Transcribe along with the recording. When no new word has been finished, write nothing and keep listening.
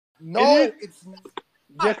No, it's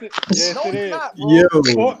Yes, yes, no, it it's is. not, bro. Yo, No,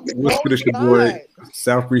 what's good? It's it's your boy, not.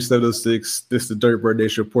 Southbreeze 706. This is the Dirt Bird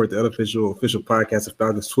Nation Report, the official podcast of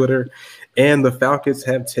Falcons Twitter. And the Falcons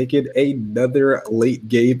have taken another late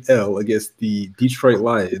game L against the Detroit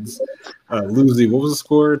Lions, losing, what was the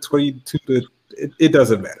score? 22 to, it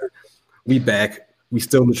doesn't matter. We back. We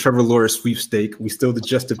still in the Trevor Lawrence sweepstake. We still the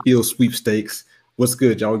Justin Fields sweepstakes. What's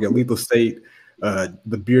good, y'all? We got Lethal State,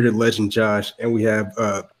 the bearded legend Josh, and we have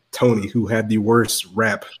Tony, who had the worst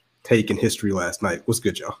rap take in history last night. What's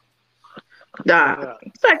good, y'all? Nah,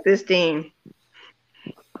 fuck this team.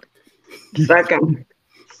 Second.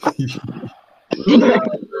 Get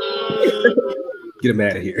him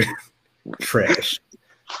out of here. Trash.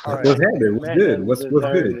 All right. What's happening? What's Man good? doesn't What's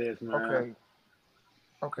deserve good? this, man.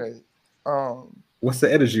 Okay. What's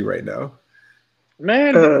the energy right now?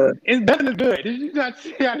 Man, it's better than good. Did you not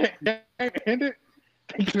see how that game ended?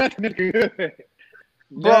 It's nothing good.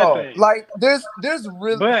 Bro, Nothing. like there's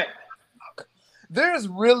really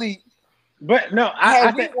But no, I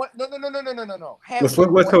had we think won, no. Let's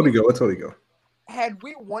let Tony go. Let Tony go. Had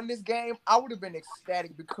we won this game, I would have been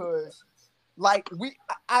ecstatic because, like,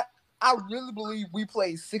 I really believe we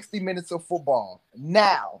played 60 minutes of football.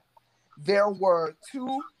 Now, there were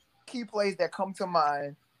two key plays that come to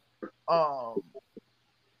mind. Well,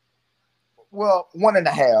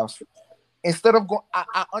 1.5. Instead of going,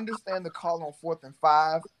 I understand the call on 4th and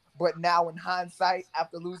 5, but now in hindsight,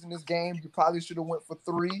 after losing this game, you probably should have went for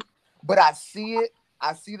 3. But I see it.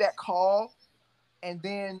 I see that call, and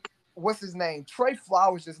then what's his name? Trey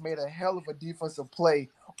Flowers just made a hell of a defensive play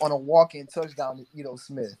on a walk-in touchdown to Ito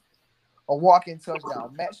Smith. A walk-in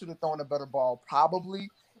touchdown. Matt should have thrown a better ball, probably,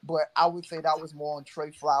 but I would say that was more on Trey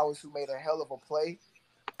Flowers, who made a hell of a play.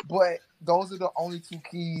 But those are the only two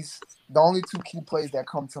key plays that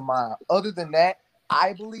come to mind. Other than that,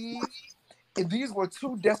 I believe if these were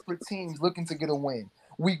two desperate teams looking to get a win,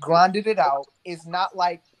 we grinded it out. It's not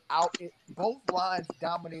like both lines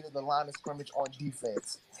dominated the line of scrimmage on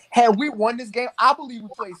defense. Had we won this game, I believe we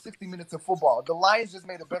played 60 minutes of football. The Lions just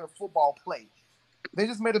made a better football play. They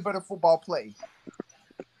just made a better football play.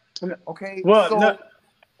 Okay? well, so no,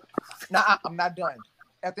 now I'm not done.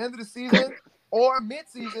 At the end of the season or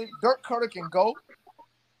mid-season, Dirk Cutter can go.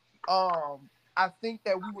 I think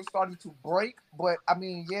that we were starting to break, but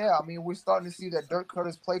we're starting to see that Dirk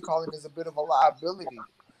Cutter's play calling is a bit of a liability.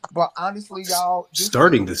 But honestly, y'all,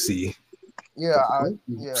 Starting to see.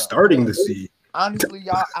 Starting to see. Honestly,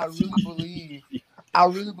 y'all, I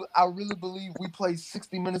really believe we played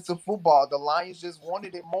 60 minutes of football. The Lions just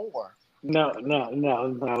wanted it more. No.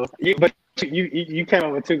 But you came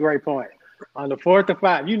up with 2 great points. On the 4th and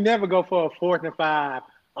 5, you never go for a 4th and 5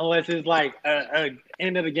 unless it's like a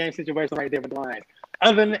end of the game situation right there with the Lions.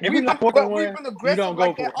 Other than if it's not 4th and 1, you don't go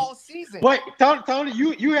like for that it all season. Wait, Tony,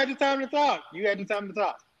 you had the time to talk.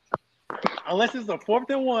 Unless it's a 4th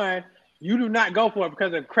and 1, you do not go for it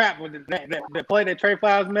because of crap with the play that Trey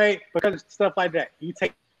Flowers made, because of stuff like that. You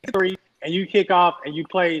take the 3 and you kick off and you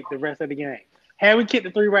play the rest of the game. Had we kicked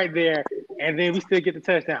the 3 right there and then we still get the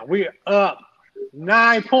touchdown, we're up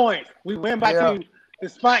 9 points. We win by 2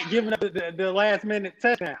 despite giving up the last minute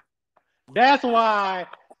touchdown. That's why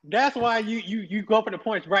you go for the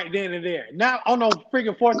points right then and there. Not on no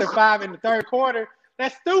freaking 4th and 5 in the 3rd quarter.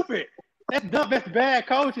 That's stupid. That's dumb. That's bad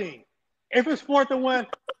coaching. If it's 4th and 1,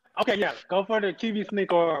 okay, yeah, go for the QB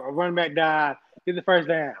sneak or a running back dive, get the first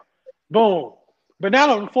down. Boom. But not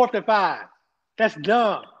on 4th and 5. That's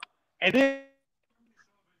dumb. And then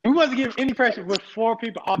we wasn't giving any pressure with 4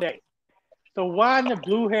 people all day. So why in the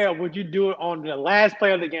blue hell would you do it on the last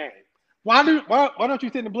play of the game? Why don't you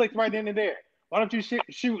send the blitz right then and there? Why don't you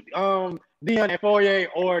shoot Dion and Foyer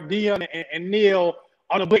or Dion and Neal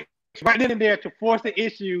on the blitz right then and there to force the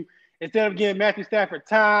issue instead of giving Matthew Stafford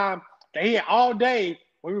time that he had all day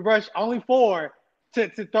when we rushed only 4 to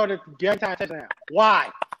throw the game time touchdown? Why?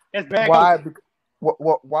 That's bad. Why?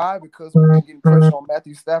 Because we've been getting pressure on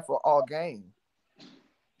Matthew Stafford all game.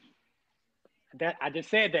 I just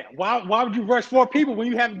said that. Why would you rush 4 people when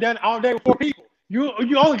you haven't done it all day with 4 people? You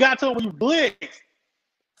only got to them when you blitz.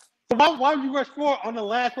 So why would you rush 4 on the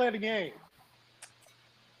last play of the game?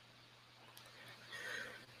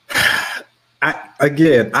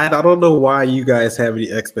 I don't know why you guys have any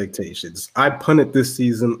expectations. I punted this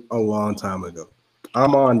season a long time ago.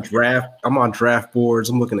 I'm on draft boards.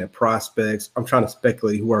 I'm looking at prospects. I'm trying to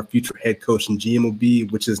speculate who our future head coach and GM will be,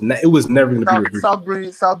 which is it was never going to be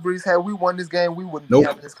Southbreeze. Had we won this game, we wouldn't be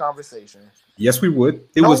having this conversation. Yes, we would.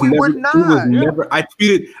 We would not. It was never. I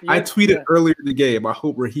tweeted earlier in the game. I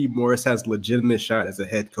hope Raheem Morris has a legitimate shot as a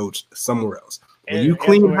head coach somewhere else. When you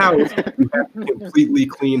clean house, you have to completely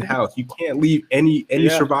clean house. You can't leave any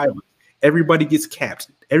survivors. Everybody gets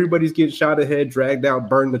capped. Everybody's getting shot ahead, dragged out,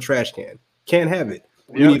 burned in the trash can. Can't have it.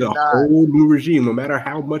 We need a whole new regime, no matter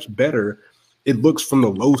how much better it looks from the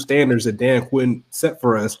low standards that Dan Quinn set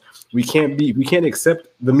for us. We can't accept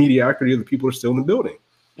the mediocrity of the people who are still in the building.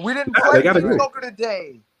 We didn't play mediocre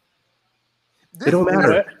today. It don't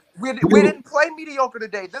matter. We didn't play mediocre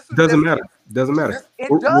today. This doesn't matter. Doesn't matter.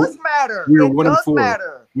 It does matter. We are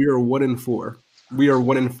 1-4. We are 1-4. We are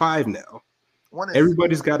 1-5 now.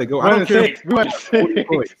 Everybody's got to go. I don't care. Get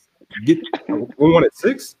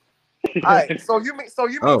 1-6. All right. So you mean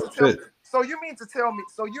to tell me?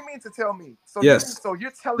 Yes.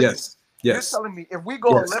 You're telling me if we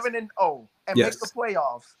go 11-0 and make the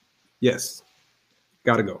playoffs. Yes.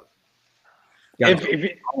 Gotta go. If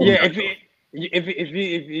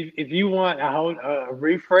you want a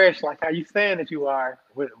refresh, like how you saying that you are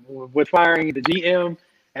with firing the GM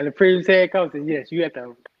and the previous head coach, then yes, you have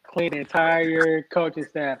to clean the entire coaching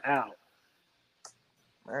staff out.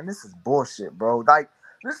 Man, this is bullshit, bro. Like,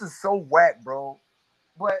 this is so whack, bro.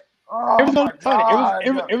 But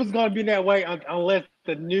it was going to be that way unless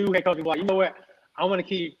the new head coach was like, you know what, I want to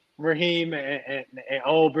keep Raheem and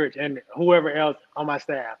Ulbrich and whoever else on my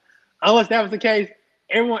staff. Unless that was the case,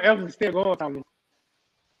 everyone else is still going on me.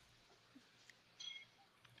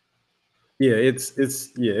 Yeah,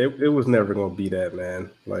 it was never gonna be that,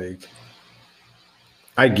 man. Like,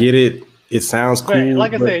 I get it. It sounds cool. But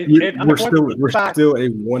like I said, we're still a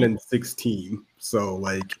 1-6 team. So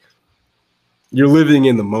like, you're living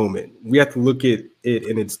in the moment. We have to look at it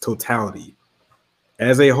in its totality.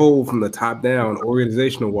 As a whole, from the top down,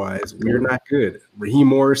 organizational wise, we're not good. Raheem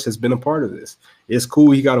Morris has been a part of this. It's cool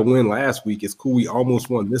he got a win last week. It's cool we almost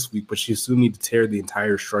won this week, but you still need to tear the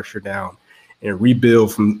entire structure down and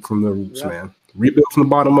rebuild from the roots, man. Rebuild from the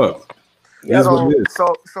bottom up. Yeah, so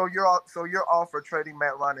you're all for trading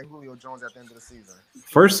Matt Ryan and Julio Jones at the end of the season.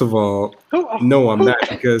 First of all, no, I'm not,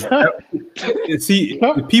 because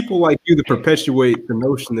people like you that perpetuate the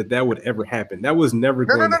notion that would ever happen. That was never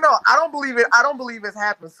going to happen. No. I don't believe it's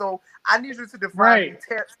happened. So I need you to define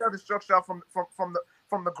tear the structure up from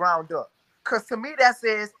the ground up. Because to me that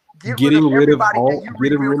says getting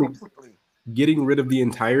rid of the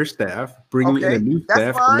entire staff, bringing in a new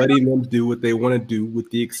staff, and letting them do what they want to do, with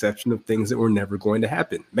the exception of things that were never going to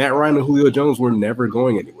happen. Matt Ryan and Julio Jones were never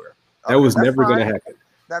going anywhere. That was never going to happen.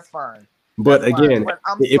 That's fine. But again,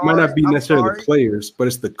 it might not be necessarily the players, but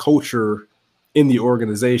it's the culture in the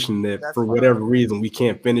organization that for whatever reason we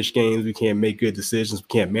can't finish games, we can't make good decisions, we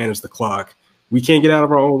can't manage the clock, we can't get out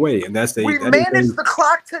of our own way, and that's we manage the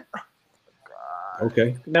clock to.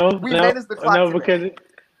 Okay. Manage the clock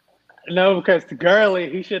because Gurley,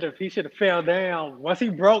 he should have fell down. Once he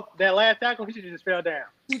broke that last tackle, he should have just fell down.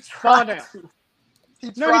 He tried to. He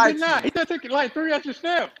did not. He just took like 3 extra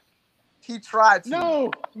steps. He tried to.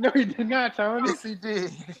 No, he did not, Tony. Yes, he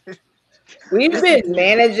did. We've been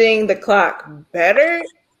managing the clock better,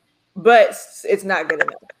 but it's not good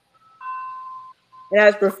enough. And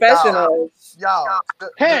as professionals,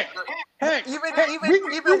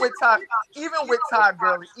 even with Todd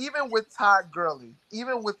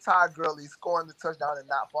Gurley scoring the touchdown and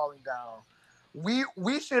not falling down, we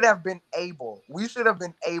should have been able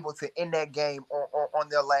to end that game on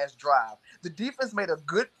their last drive. The defense made a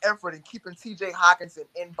good effort in keeping TJ Hockenson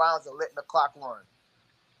in bounds and letting the clock run.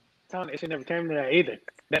 Tony, it should never came to that either.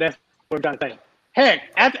 That's what I'm trying to say.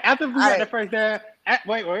 Heck, after we got the first down,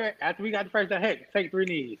 after we got the first down, heck, take 3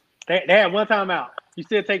 knees. They had one timeout. You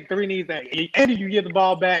still take 3 knees, and you give the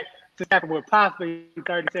ball back to tackle with possibly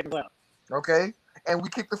 30 seconds left. Okay, and we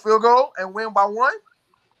kick the field goal and win by 1.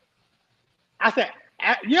 I said,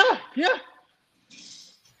 yeah.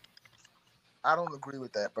 I don't agree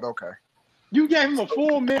with that, but okay. You gave him a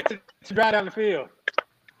full minute to drive down the field.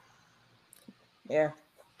 Yeah.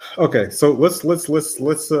 Okay, so let's start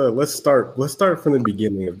from the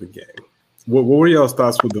beginning of the game. What were y'all's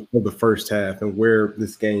thoughts with the first half and where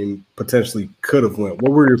this game potentially could have went?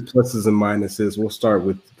 What were your pluses and minuses? We'll start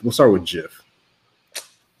with Jiff.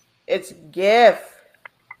 It's GIF.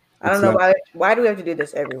 I don't know why do we have to do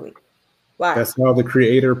this every week? Why? That's how the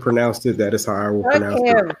creator pronounced it. That is how I will pronounce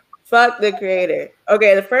it. Fuck the creator.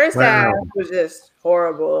 Okay, the first half was just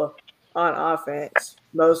horrible on offense,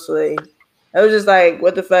 mostly. It was just like,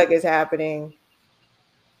 what the fuck is happening?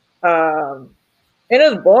 And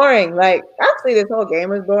it was boring. Like, actually, this whole game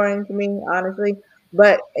was boring to me, honestly.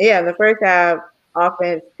 But yeah, in the first half,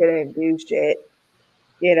 offense couldn't do shit.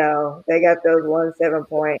 You know, they got those 1-7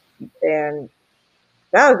 points, and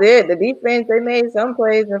that was it. The defense, they made some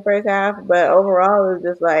plays in the first half, but overall, it was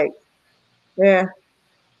just like, yeah.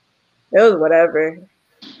 It was whatever.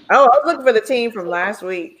 Oh, I was looking for the team from last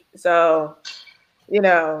week. So, they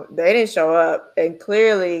didn't show up. And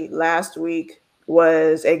clearly last week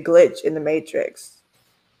was a glitch in the Matrix.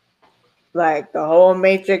 Like the whole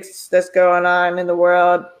Matrix that's going on in the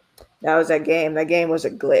world, that was that game. That game was a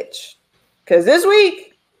glitch. Because this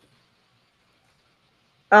week,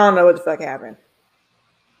 I don't know what the fuck happened.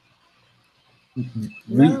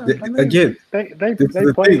 Again, they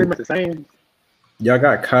play pretty much the same. Y'all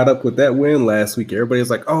got caught up with that win last week. Everybody's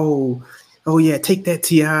like, oh yeah, take that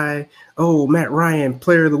T.I. Oh, Matt Ryan,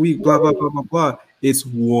 player of the week, blah, blah, blah, blah, blah. It's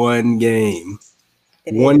one game.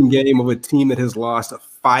 One game of a team that has lost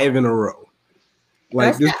 5 in a row.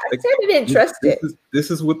 Like this, I said I didn't trust it. This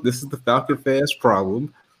is the Falcon fans'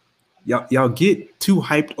 problem. Y'all get too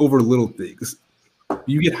hyped over little things.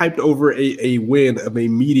 You get hyped over a win of a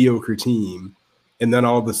mediocre team, and then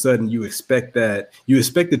all of a sudden you expect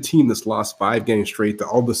the team that's lost 5 games straight to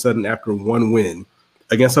all of a sudden after one win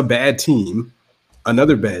against a bad team,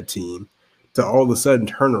 another bad team, to all of a sudden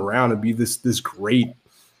turn around and be this great,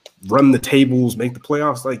 run the tables, make the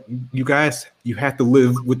playoffs. Like you guys, you have to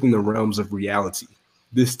live within the realms of reality.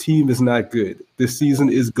 This team is not good. This season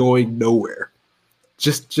is going nowhere.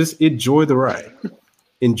 Just enjoy the ride.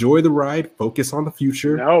 Enjoy the ride. Focus on the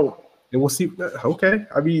future. No. And we'll see. Okay.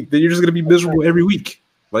 I mean, then you're just gonna be miserable every week.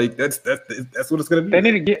 Like that's what it's gonna be. They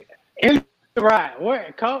need to get in the ride. Why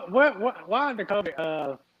are the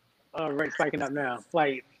COVID rate spiking up now?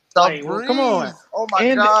 Come on. Oh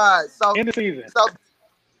my God. In the season.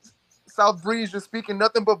 South Breeze, you're speaking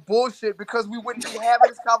nothing but bullshit because we wouldn't be having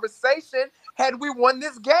this conversation had we won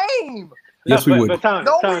this game. Yes, we would. But Tony,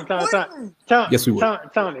 yes, we would.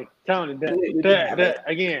 Tony,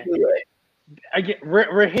 again,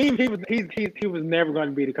 Raheem, he was never going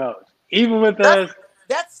to be the coach, even with us.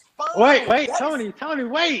 That's fine. Wait, Tony,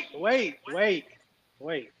 wait.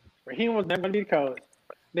 Raheem was never going to be the coach.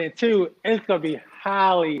 Then 2, it's going to be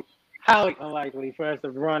highly, highly unlikely for us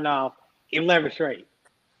to run off 11 straight.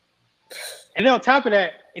 And then on top of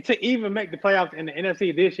that, to even make the playoffs in the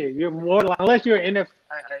NFC this year, you're more like, unless you're an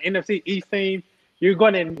NFC East team, you're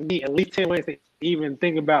going to need at least 10 wins to even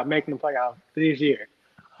think about making the playoffs this year.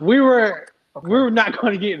 We were not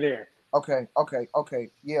going to get there. Okay.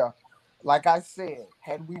 Yeah. Like I said,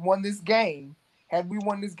 had we won this game, we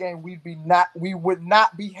would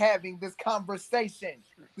not be having this conversation.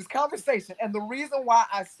 And the reason why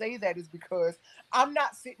I say that is because I'm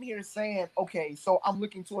not sitting here saying, okay, so I'm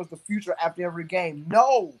looking towards the future after every game.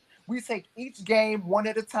 No, we take each game one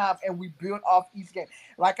at a time and we build off each game.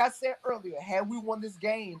 Like I said earlier, had we won this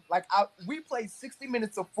game, we played 60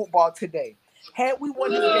 minutes of football today. Had we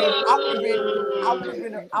won this game,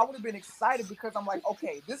 I would have been excited because I'm like,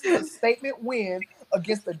 okay, this is a statement win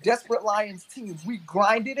against the desperate Lions team. We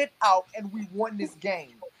grinded it out and we won this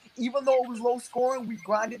game. Even though it was low scoring, we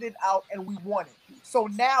grinded it out and we won it. So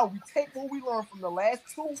now we take what we learned from the last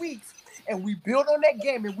 2 weeks and we build on that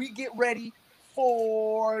game and we get ready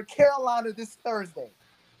for Carolina this Thursday.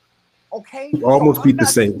 Okay? We almost beat the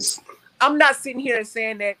Saints. I'm not sitting here and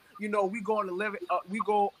saying that, we go on 11. We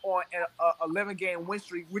go on an 11-game win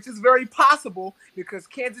streak, which is very possible because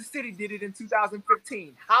Kansas City did it in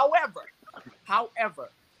 2015. However,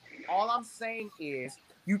 all I'm saying is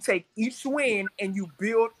you take each win and you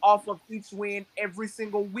build off of each win every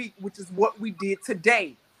single week, which is what we did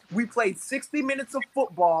today. We played 60 minutes of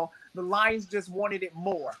football. The Lions just wanted it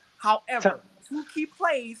more. However, 2 key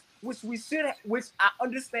plays, which I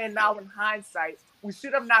understand now in hindsight, we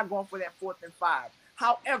should have not gone for that 4th and 5.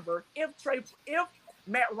 However, if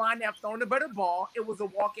Matt Ryan had thrown a better ball, it was a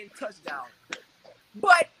walk-in touchdown.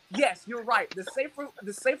 But yes, you're right. The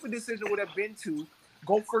safer decision would have been to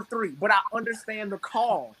go for 3. But I understand the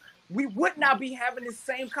call. We would not be having the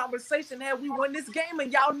same conversation had we won this game,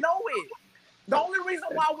 and y'all know it. The only reason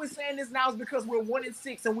why we're saying this now is because we're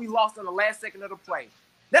 1-6 and we lost on the last second of the play.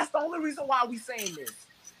 That's the only reason why we're saying this.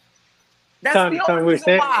 That's the only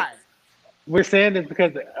reason why. We're saying this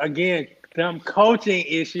because, again, some coaching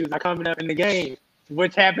issues are coming up in the game,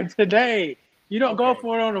 which happened today. You don't go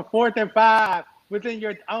for it on a 4th and 5 within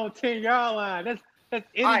your own 10-yard line. That's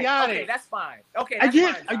idiotic. Right, okay, that's fine. Okay, that's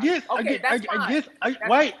fine.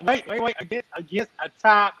 Against a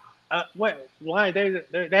top line?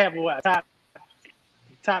 They have what,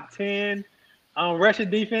 top 10 rushing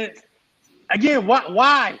defense. Again,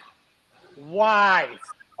 why?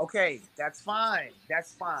 Okay, that's fine.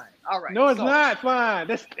 All right. No, it's not fine.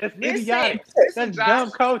 That's idiotic. That's Josh, dumb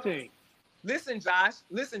coaching. Listen, Josh.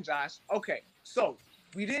 Okay, so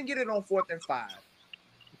we didn't get it on 4th and 5.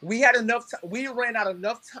 We had enough. We ran out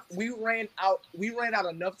enough time. We ran out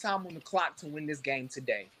enough time on the clock to win this game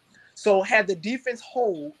today. So had the defense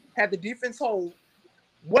hold had the defense hold,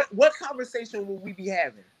 what conversation will we be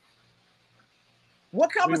having?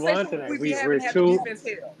 What conversation will we be having had the defense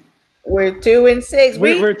held? We're 2-6.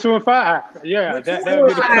 We're 2-5. Yeah, We're that 2 would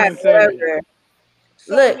be the and 7.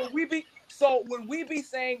 So Look. when we be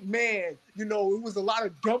saying, man, it was a lot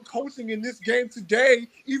of dumb coaching in this game today,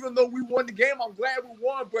 even though we won the game, I'm glad we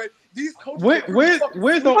won. But these coaches,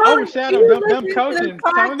 where's the overshadow of dumb coaching,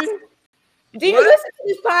 Tony? Do you listen to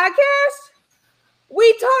this podcast?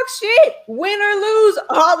 We talk shit, win or lose,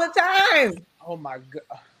 all the time. Oh my god!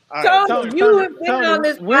 Tony, you have been on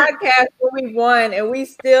this podcast where we won, and we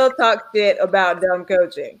still talk shit about dumb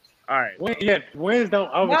coaching. All right. Wins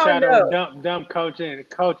don't overshadow dumb coaching and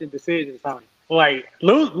coaching decisions, Tony. Like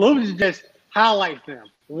lose just highlights them.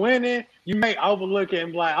 Winning, you may overlook it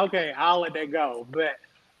and be like, okay, I'll let that go. But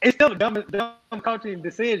it's still dumb coaching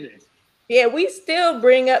decisions. Yeah, we still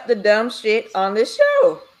bring up the dumb shit on this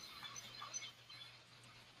show.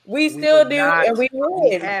 We still do, and we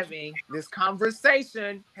would having this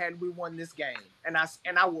conversation had we won this game, and I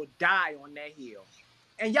will die on that hill.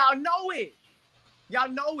 And y'all know it. Y'all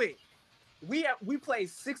know it. We played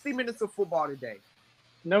 60 minutes of football today.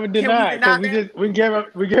 No, we did not. Because we gave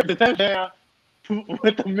the touchdown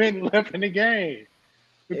with the minute left in the game.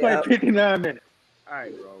 We played 59 minutes. All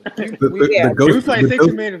right, bro. We played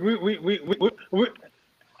 60 minutes.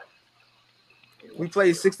 We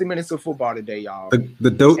played 60 minutes of football today, y'all.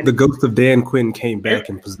 The ghost of Dan Quinn came back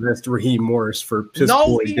and possessed Raheem Morris for piss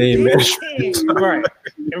poor game management.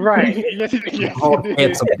 Right. All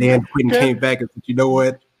handsome Dan Quinn came back and said, "You know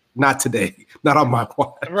what? Not today. Not on my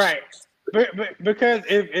watch." Right. But because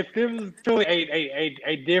if this was truly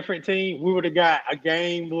a different team, we would have got a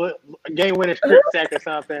game winning strip sack or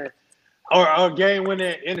something, or a game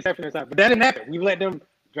winning interception or something. But that didn't happen. We let them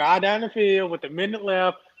drive down the field with a minute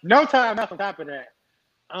left. No timeouts on top of that,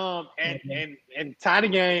 and tie the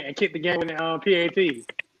game and kick the game with the PAT.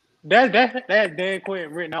 That's Dan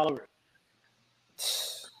Quinn written all over it.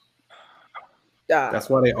 That's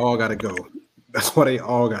why they all got to go. That's why they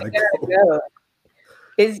all got to go.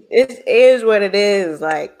 It is what it is.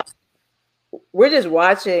 Like, we're just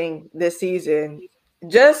watching this season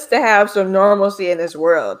just to have some normalcy in this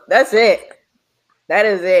world. That's it. That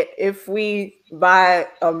is it. If we, by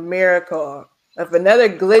a miracle, if another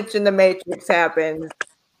glitch in the matrix happens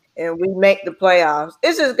and we make the playoffs,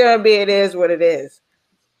 it's just going to be, it is what it is.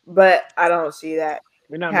 But I don't see that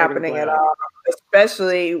happening at all,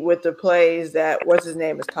 especially with the plays that, what's his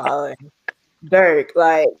name is calling, Dirk.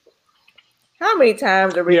 Like, how many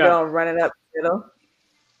times are we going running up the middle?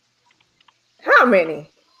 How many?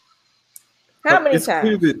 It's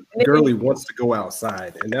clear that Gurley wants to go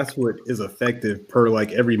outside, and that's what is effective per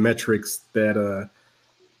like every metrics that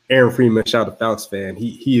Aaron Freeman, shout out to Falcons fan,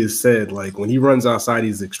 he has said, like, when he runs outside,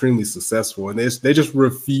 he's extremely successful, and they just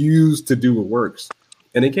refuse to do what works.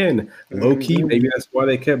 And again, low key, maybe that's why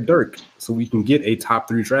they kept Dirk, so we can get a top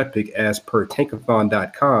 3 draft pick as per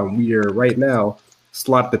Tankathon.com. We are right now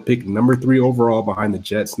slotted to pick number 3 overall behind the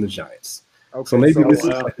Jets and the Giants. Okay, so maybe this is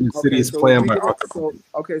like the Insidious plan by Arthur.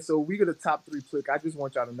 So we get a top 3 pick. I just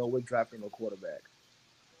want y'all to know we're drafting a quarterback.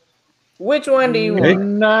 Which one do you want?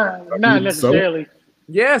 Not necessarily.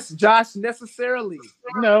 Yes, Josh, necessarily.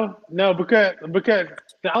 No, because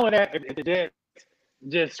the only that if the Jets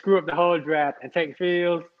just screw up the whole draft and take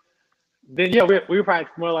Fields, then yeah, we probably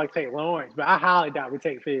more like take Lawrence, but I highly doubt we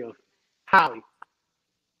take Fields. Highly.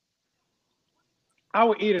 I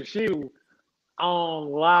would eat a shoe on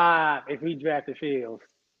live if we drafted Fields.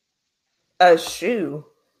 A shoe?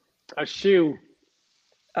 A shoe.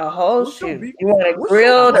 A whole shoe. You want a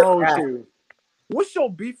grilled whole shoe. What's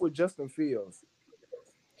your beef with Justin Fields?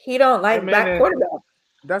 He don't like black quarterbacks.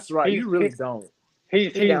 That's right. You really don't.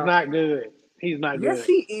 He's not good. He's not good. Yes,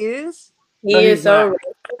 he is. He is so.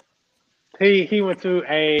 He went to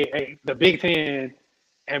the Big Ten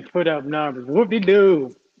and put up numbers.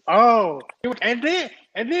 Whoop-de-doo. Oh, and then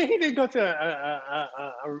he didn't go to a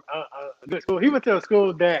good school. He went to a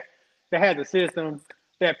school that had a system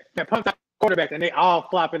that pumps out quarterbacks, and they all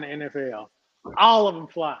flop in the NFL. All of them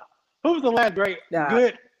flop. Who was the last great,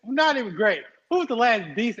 good, not even great? Who was the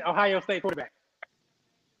last decent Ohio State quarterback?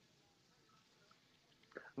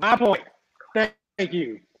 My point. Thank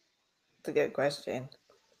you. That's a good question.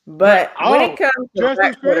 But when it comes to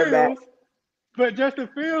Justin Fields, but Justin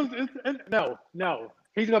Fields is no.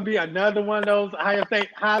 He's gonna be another one of those Ohio State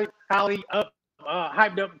highly up,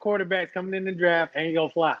 hyped up quarterbacks coming in the draft, and he's gonna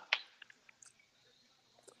fly.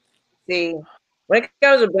 See, when it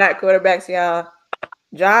comes to black quarterbacks, y'all,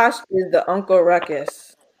 Josh is the Uncle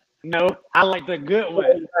Ruckus. No, I like the good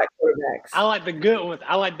ones. I like the good ones.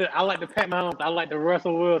 I like the Pat Mahomes. I like the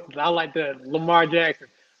Russell Wilsons. I like the Lamar Jackson.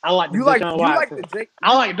 I like You like Deshaun you like Watson. the Jake.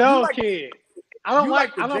 I like those like- kids. I don't you like.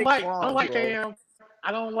 like the I don't Jake like. I Fromm, don't like bro. Cam.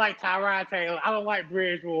 I don't like Tyrod Taylor. I don't like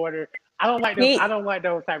Bridgewater. I don't like He- those. I don't like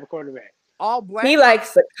those type of quarterbacks. All black. He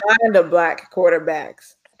likes the kind of black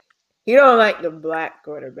quarterbacks. He don't like the black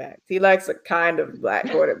quarterbacks. He likes the kind of black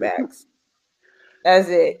quarterbacks. That's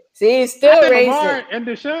it. See, he's I still think racist. Lamar and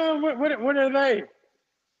Deshaun. What are they?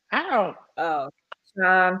 How? Oh,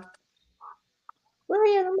 Sean. Where are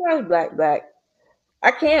you? Lamar's black. I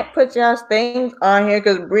can't put y'all's things on here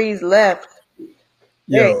because Breeze left.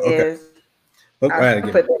 There Yo, it okay. is. Look, I'll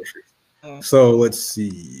again. put that- So let's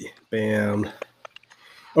see. Bam.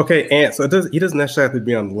 Okay, Ant. So he doesn't necessarily have to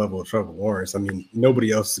be on the level of Trevor Lawrence. I mean,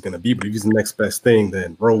 nobody else is going to be, but if he's the next best thing,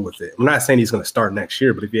 then roll with it. I'm not saying he's going to start next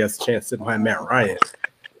year, but if he has a chance to sit behind Matt Ryan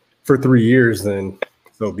for 3 years, then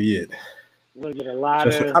so be it. Look at a lot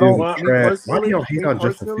Justin of. I don't- Fields me trash. Why personally- do y'all hate me on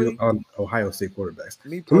Justin personally- Fields on Ohio State quarterbacks?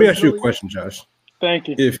 Me Let me ask you a personally- question, Josh. Thank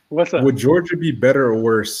you. If What's up? would Georgia be better or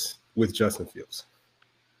worse with Justin Fields?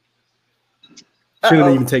 Shouldn't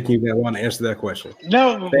Uh-oh. even take you that long to answer that question.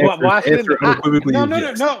 No, The answer- why the answer shouldn't I? unequivocally No, is no,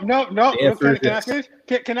 yes. no. The answer Can is I yes. finish?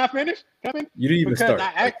 Can I finish? You didn't even Because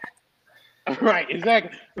start. right,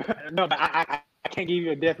 exactly. No, but I can't give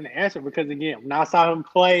you a definite answer because again, when I saw him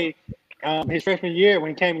play his freshman year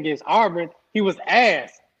when he came against Auburn, he was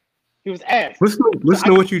ass. He was ass. Listen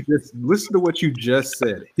to what you just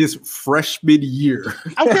said. His freshman year.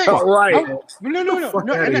 Okay, Right. No. fuck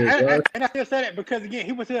outta here, Josh. And I still say that because again,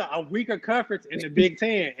 he was in a weaker conference in the Big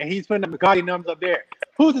Ten, and he's putting up gaudy numbers up there.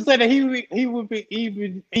 Who's to say that he would be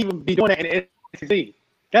even be doing that in the SEC?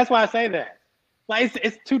 That's why I say that. Like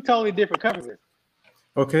it's two totally different conferences.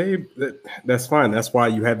 Okay, that's fine. That's why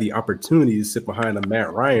you have the opportunity to sit behind a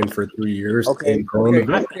Matt Ryan for 3 years Okay, and grow in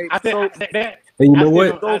the okay. business. I So- think that. And you know I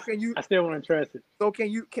what? still- So can you? I still want to trust it. So can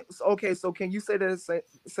you? So can you say that?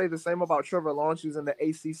 Say the same about Trevor Lawrence using the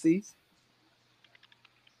ACC?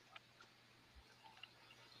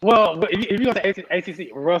 Well, but if you go to ACC,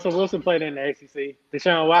 Russell Wilson played in the ACC.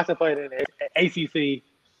 Deshaun Watson played in the ACC,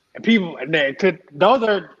 and people those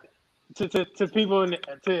are to people in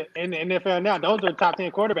the NFL now. Those are top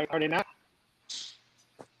 10 quarterbacks, are they not?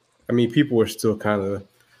 I mean, people are still kind of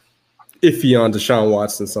iffy on Deshaun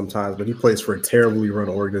Watson sometimes, but he plays for a terribly run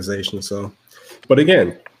organization. So, but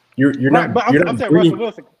again, you're not. But You're I'm not saying bringing-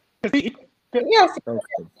 Russell Wilson Yes.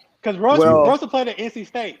 because Well- Russell played at NC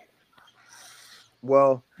State.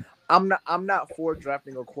 Well, I'm not for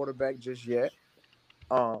drafting a quarterback just yet.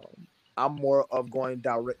 I'm more of going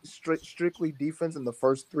strictly defense in the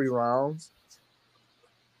first 3 rounds.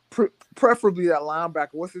 Preferably that linebacker.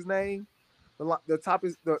 What's his name? The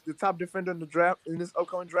top defender in the draft in this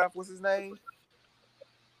upcoming draft. What's his name?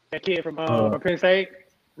 That kid from Penn State.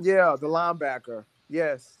 Yeah, the linebacker.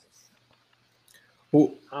 Yes.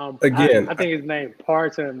 Well, Again, I think his name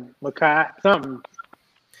Parson Mackay something.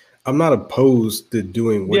 I'm not opposed to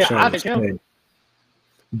doing what Yeah, Sean I was think him. saying.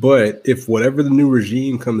 But if whatever the new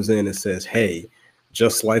regime comes in and says, hey,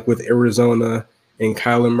 just like with Arizona and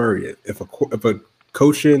Kyler Murray, if a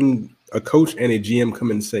coach and a GM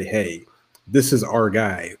come in and say, hey, this is our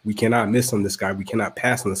guy. We cannot miss on this guy. We cannot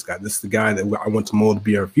pass on this guy. This is the guy that I want to mold to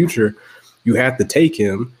be our future. You have to take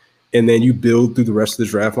him, and then you build through the rest of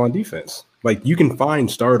the draft on defense. Like, you can find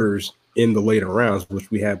starters in the later rounds, which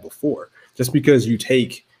we had before. Just because you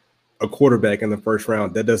take a quarterback in the first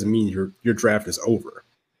round, that doesn't mean your draft is over.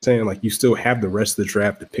 Saying like you still have the rest of the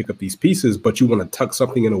draft to pick up these pieces, but you want to tuck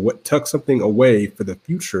something away for the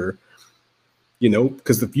future,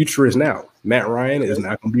 because the future is now. Matt Ryan is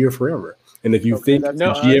not going to be here forever. And if you think the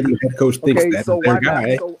GM and head coach thinks that's their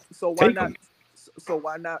guy, take him. So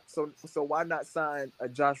why not sign a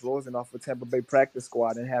Josh Rosen off a Tampa Bay practice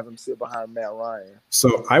squad and have him sit behind Matt Ryan?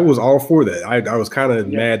 So I was all for that. I was kind of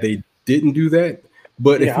mad they didn't do that.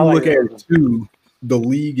 But if you look at it too, the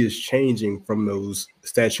league is changing from those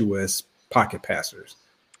statuesque pocket passers.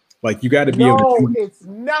 Like, you got to be able to. No, it's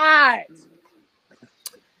not.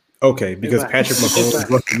 Okay, because Patrick Mahomes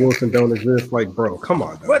and Russell Wilson don't exist. Like, bro, come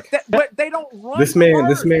on, dog. But they don't run. This man,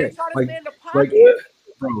 they try to like, stay in the pocket.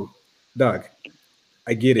 bro, Doug,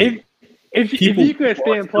 I get it. If you could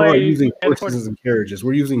stand People are play using horses and carriages.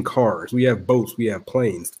 We're using cars. We have boats. We have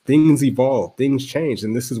planes. Things evolve. Things change,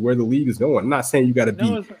 and this is where the league is going. I'm not saying you got to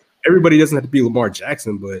be. Everybody doesn't have to be Lamar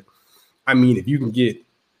Jackson, but I mean, if you can get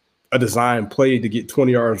a design play to get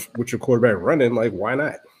 20 yards with your quarterback running, like, why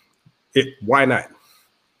not? Why not?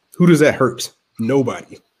 Who does that hurt?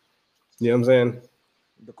 Nobody. You know what I'm saying?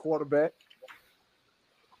 The quarterback.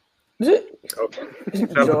 Okay.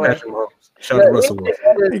 Shout out to Patrick Mahomes. Shout out to Russell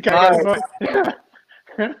Wilson.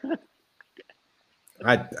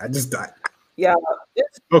 I just died. Yeah.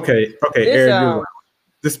 Okay, Aaron,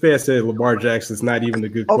 you're This man said Lamar Jackson's not even a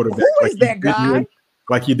good Oh, quarterback. who is that guy?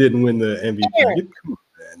 Like he didn't win the MVP. Come on,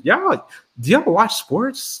 man. Y'all, do y'all watch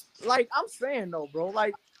sports? Like I'm saying though, bro.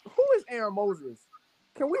 Like who is Aaron Moses?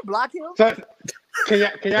 Can we block him? So, can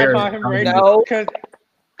y'all call him racist? No.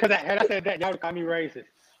 Because had I said that, y'all would call me racist.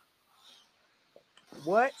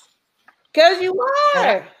 What? Because you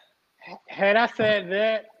are. Had I said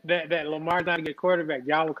that Lamar's not a good quarterback,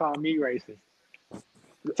 y'all would call me racist.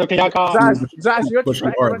 So can y'all call Josh, your But you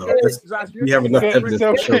track are, record. though. That's- Josh, your We have enough track evidence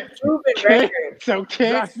record- to show. Proven record. So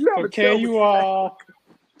can Josh, you have a terrible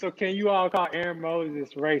you all call Aaron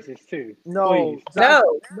Moses racist too? No, Please. Josh,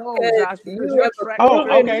 No. no, Josh. You Because have your a track Oh,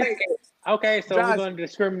 record- okay. Okay, so Josh- we're going to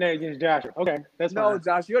discriminate against Joshua. Okay, that's No, fine.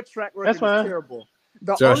 Josh, your track record That's fine. is terrible.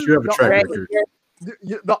 The Josh, only- you have a the track only- record.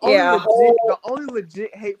 The only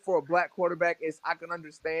legit hate for a black quarterback is I can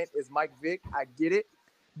understand is Mike Vick. I get it.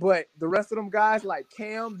 But the rest of them guys like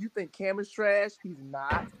Cam, you think Cam is trash? He's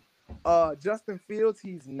not. Justin Fields,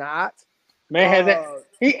 he's not. Man has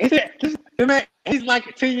that. He's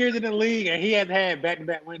like 10 years in the league and he hasn't had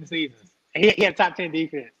back-to-back winning seasons. And he had top 10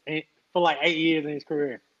 defense for like 8 years in his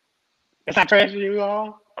career. That's not trash to you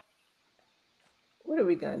all? What are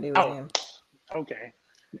we going to do with Oh. him? Okay.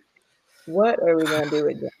 What are we going to do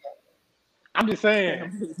with him? I'm just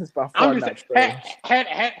saying. It's by far I'm just not saying.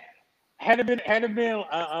 trash. Had it been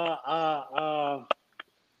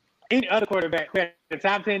any other quarterback who had the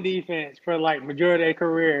top 10 defense for like majority of their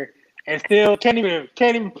career and still can't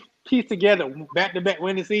even piece together back-to-back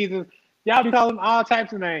winning seasons, y'all be calling him all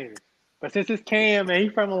types of names. But since it's Cam and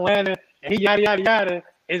he's from Atlanta and he yada yada yada,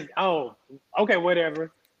 it's okay,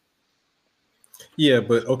 whatever. Yeah,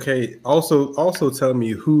 but okay. Also tell me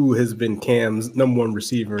who has been Cam's #1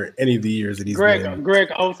 receiver any of the years that he's been. Greg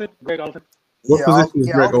Olsen. What position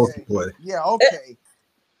does Greg okay. Olsen play? Yeah, okay.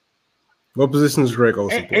 What position does Greg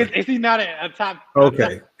Olsen play? Is he not a top?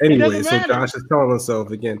 Okay. Anyway, doesn't so matter. Josh is telling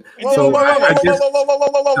himself again. Whoa, So whoa, whoa, whoa, I whoa, guess whoa, whoa, whoa, whoa,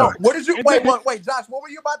 whoa, whoa. Josh. What did you wait, Josh, what were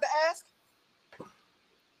you about to ask?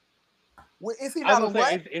 Is he I not a was gonna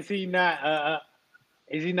say, what?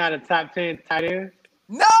 is he not a top 10 tight end?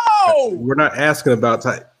 No! We're not asking about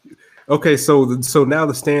tight. Okay, so now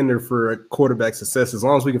the standard for quarterback success, as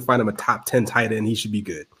long as we can find him a top 10 tight end, he should be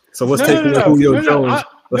good. So let's take away Julio Jones.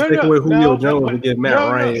 Let's take away Julio Jones and get Matt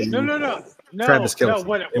Ryan. Travis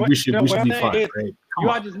Kelce, and we should be fine, right? You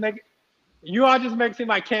all just make it seem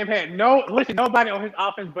like Cam had nobody on his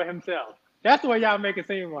offense but himself. That's the way y'all make it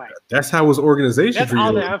seem like. That's how his organization That's treated all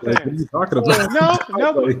him. that I'm Like, what are you talking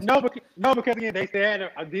about? No, because again, they had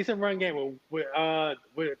a decent run game with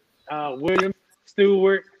Williams,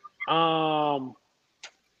 Stewart, and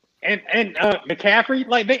McCaffrey.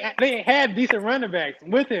 Like they had decent running backs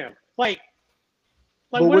with him. Like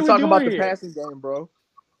But what we're are we talking about doing the here? passing game, bro.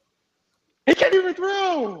 He can't even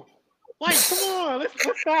throw. Like, come on, let's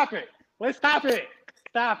stop it. Let's stop it.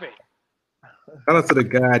 Stop it. Shout out to the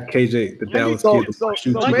guy KJ, the Dallas so- kid, so-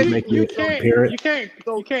 shoot so you maybe making You it can't apparent.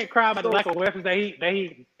 you can't cry about the lack of weapons that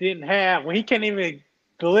he didn't have when he can't even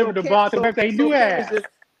deliver the Cam- ball to the weapons that he do Cam is have. just-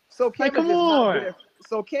 So Cam Like, is come just not on. good at,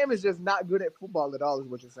 so Cam is just not good at football at all, is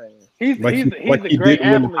what you're saying. He's Like a he great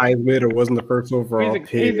didn't win the athlete. Heisman or wasn't the first overall He's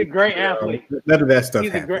pick. a great athlete. None of that stuff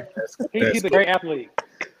He's a happened. great he's a great athlete.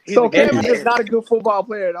 He's So a great Cam is athlete. just not a good football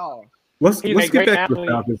player at all. Let's He's get a great back to the athlete.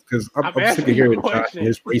 Falcons because I'm I'm sick asking of you hearing a Josh question. and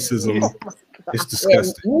his racism. It's Yeah,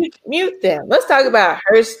 disgusting. mute them. Let's talk about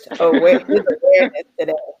Hurst awareness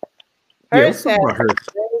today. Yeah, let's Hurst talk had about her.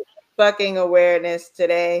 great fucking awareness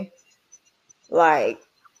today. Like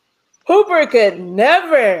Hooper could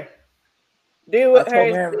never do what I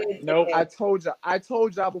told Hurst him, did. nope. today. I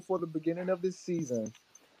told y'all before the beginning of this season,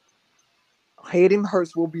 Hayden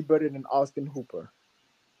Hurst will be better than Austin Hooper.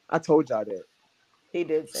 I told y'all that. He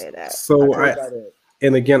did say that. So told I, y'all that.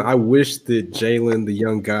 and again, I wish that Jalen, the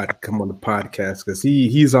young guy, could come on the podcast because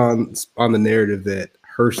he's on the narrative that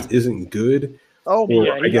Hurst isn't good, Oh or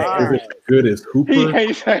Yeah, I guess God. isn't as good as He Hooper.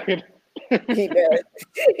 hates it. He does.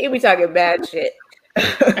 He be talking bad shit.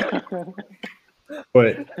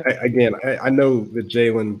 But I know that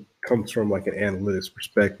Jalen comes from like an analytics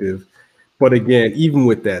perspective. But again, even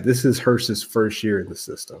with that, this is Hurst's first year in the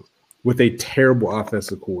system with a terrible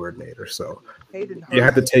offensive coordinator. So Hayden Hurst, you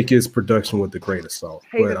have to take his production with a grain of salt.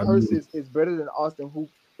 Hayden But I Hurst mean, is better than Austin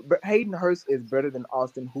Hooper. But Hayden Hurst is better than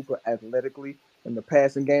Austin Hooper athletically in the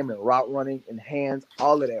passing game and route running and hands,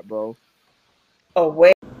 all of that, bro.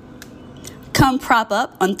 Away. Come prop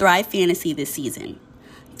up on Thrive Fantasy this season.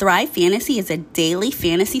 Thrive Fantasy is a daily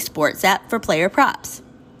fantasy sports app for player props.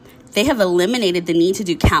 They have eliminated the need to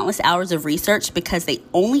do countless hours of research because they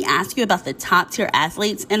only ask you about the top tier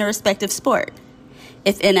athletes in a respective sport.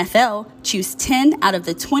 If NFL, choose 10 out of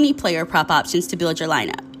the 20 player prop options to build your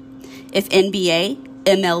lineup. If NBA,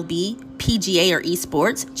 MLB, PGA, or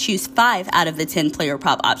esports, choose 5 out of the 10 player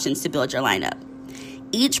prop options to build your lineup.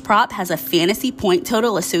 Each prop has a fantasy point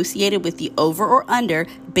total associated with the over or under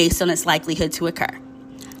based on its likelihood to occur.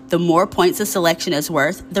 The more points a selection is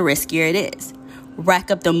worth, the riskier it is.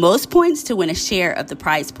 Rack up the most points to win a share of the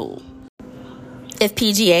prize pool. If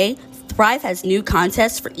PGA, Thrive has new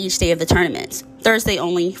contests for each day of the tournaments. Thursday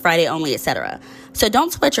only, Friday only, etc. So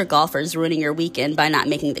don't sweat your golfers ruining your weekend by not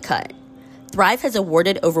making the cut. Thrive has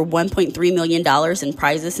awarded over $1.3 million in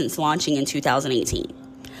prizes since launching in 2018.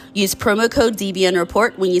 Use promo code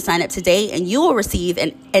DBNReport when you sign up today, and you will receive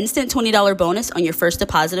an instant $20 bonus on your first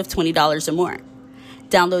deposit of $20 or more.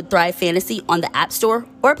 Download Thrive Fantasy on the App Store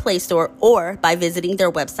or Play Store, or by visiting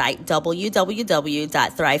their website,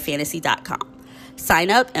 www.thrivefantasy.com.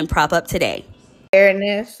 Sign up and prop up today.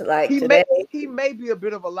 Fairness, like He today. he may be a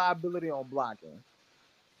bit of a liability on blocking.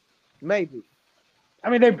 Maybe. I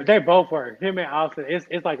mean, they both were. Him and Austin,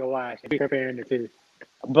 it's like a wash. Be comparing the two.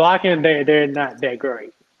 Blocking, they're not that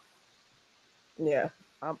great. Yeah.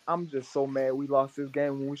 I'm just so mad we lost this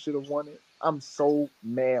game when we should have won it. I'm so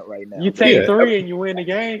mad right now. You take Yeah. 3 and you win the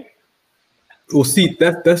game. Well, see,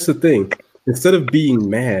 that's the thing. Instead of being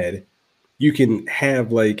mad, you can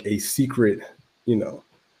have like a secret,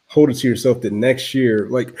 hold it to yourself that next year,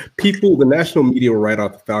 like people, the national media will write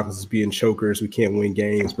off the Falcons as being chokers. We can't win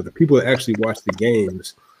games. But the people that actually watch the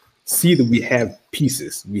games see that we have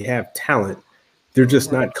pieces. We have talent. They're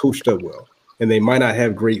just not coached up well. And they might not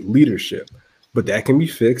have great leadership. But that can be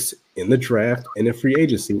fixed in the draft and in free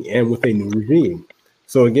agency and with a new regime.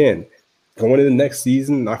 So again, going into the next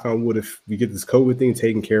season, knock on wood, if we get this COVID thing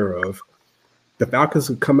taken care of, the Falcons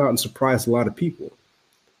could come out and surprise a lot of people.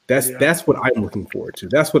 That's what I'm looking forward to.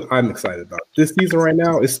 That's what I'm excited about. This season right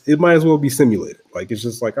now, it might as well be simulated. Like, it's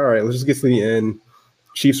just like, all right, let's just get to the end.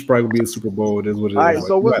 Chiefs probably will be in the Super Bowl. It is what it is. All right,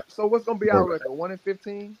 Like, so what's gonna be our record?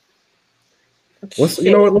 1-15? Let's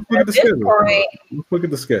look at the schedule. point- Let's look at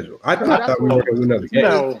the schedule. I thought we were going to win another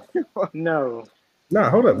game. No. Nah,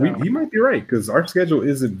 hold up. No. He might be right because our schedule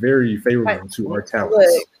isn't very favorable to our talents.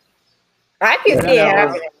 Look, I can see it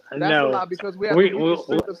happening. That's a No. lot because we have We- to we-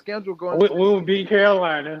 the schedule going. We will beat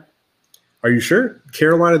Carolina. Are you sure?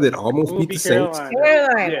 Carolina that almost We'll beat the beat Saints?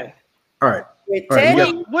 Carolina. Yeah. All right. With All right, you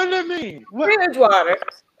Teddy What does that mean? What? Bridgewater,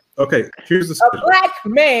 Okay, here's the a schedule. black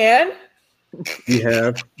man. We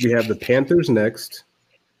have the Panthers next,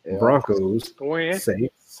 Yeah. Broncos, Win.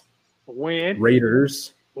 Saints, Win.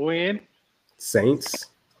 Raiders, Win. Saints,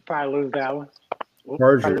 Probably lose that one. Probably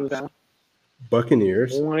Chargers, lose that one.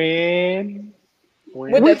 Buccaneers, Win.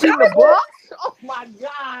 Win. With We the beat the Chargers? Bucs? Oh my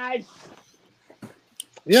god!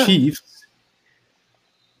 Yeah. Chiefs.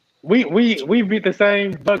 We beat the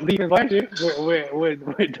same Bucs defense last year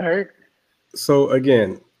with Dirk. So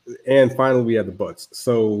again, and finally we have the Bucks.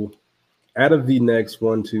 So out of the next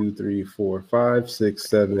 1, 2, 3, 4, 5, 6,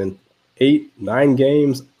 7, 8, 9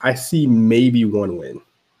 games, I see maybe one win.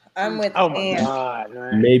 I'm with Oh my Ant. god,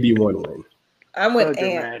 man. Maybe one win. I'm with So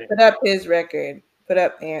Ant. dramatic. Put up his record. Put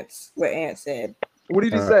up Ant's what Ant said. What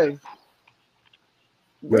did he All say?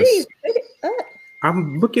 Read it up.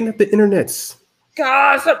 I'm looking at the internets.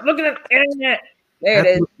 God, stop looking at the internet. There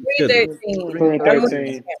it is. 313.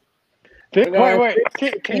 313.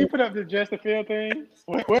 Wait. Can you put up the Justin Field thing?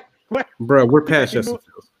 What? Bro, we're past Justin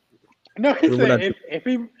Fields. No, he What I said if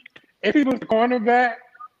he was the cornerback,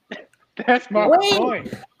 that's my Wait.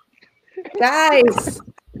 point. Guys,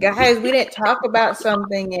 we didn't talk about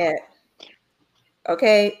something yet.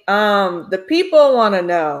 Okay. The people want to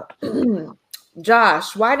know.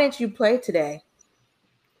 Josh, why didn't you play today?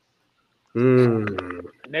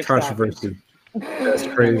 Next Controversy. That's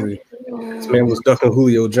crazy. This man was ducking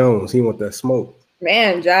Julio Jones. He want that smoke.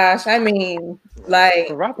 Man, Josh, I mean, like,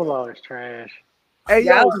 Garoppolo is trash. Hey,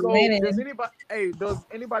 yo, Y'all so winning. does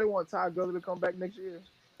anybody want Ty Gurley to come back next year?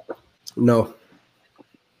 No.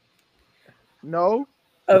 No.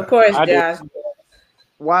 of course, I do. Josh.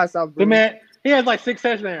 Why South The Bend? man, he has like 6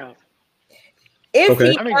 touchdowns. If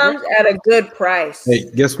Okay. he I mean, comes at a good price,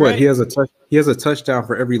 Hey, guess what? Right. He has a touchdown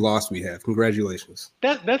for every loss we have. Congratulations.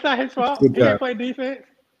 That's not his fault. Good He can't job. play defense.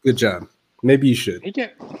 Good job. Maybe you should. He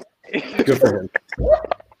can't. Good for him.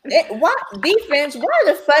 what defense? Why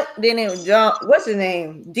the fuck didn't John? What's his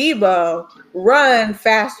name? Debo run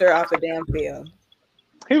faster off the damn field.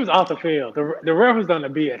 He was off the field. The ref was on the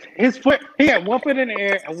BS. His foot. He had 1 foot in the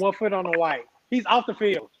air and 1 foot on the white. He's off the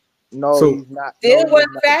field. No, So- he's not. Still no, he's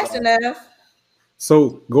wasn't not, fast bro. enough.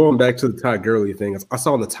 So going back to the Todd Gurley thing, I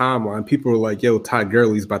saw on the timeline people were like, "Yo, Todd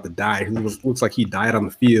Gurley's about to die. He looks like he died on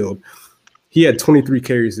the field." He had 23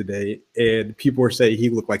 carries today, and people were saying he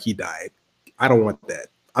looked like he died. I don't want that.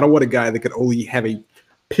 I don't want a guy that could only have a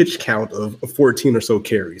pitch count of 14 or so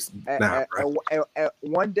carries.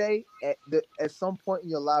 One day, at some point in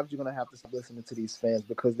your lives, you're going to have to stop listening to these fans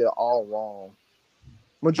because they're all wrong.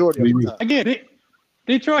 Majority of the time. Again,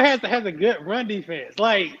 Detroit has a good run defense.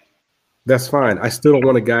 Like, that's fine. I still don't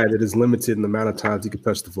want a guy that is limited in the amount of times he can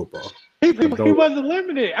touch the football. He wasn't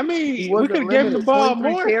limited. I mean, we could have given the ball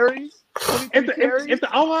more. Carries, if the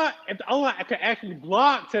O-line could actually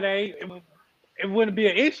block today, it wouldn't be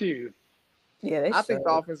an issue. Yeah, I think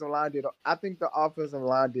the offensive line did. I think the offensive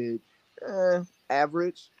line did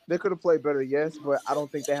average. They could have played better, yes, but I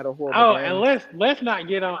don't think they had a horrible game. And let's not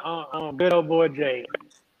get on good old boy Jay.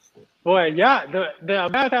 Boy, y'all, the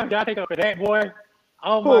amount of time y'all take up for that boy.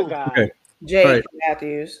 Oh my God. Okay. Jay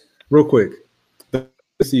Matthews. Real quick. This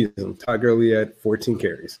season, Todd Gurley had 14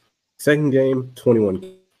 carries. Second game,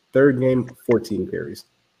 21. Third game, 14 carries.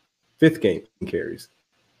 Fifth game, carries.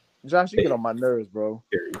 Josh, you get on my nerves, bro.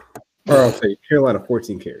 Or I'll say Carolina,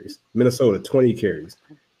 14 carries. Minnesota, 20 carries.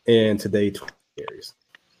 And today, 20 carries.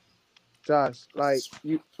 Josh,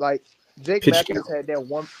 Jake Matthews had that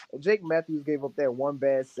one. Jake Matthews gave up that one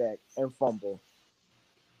bad sack and fumble.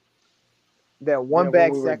 That one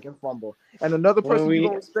bad sack and fumble. And another person you're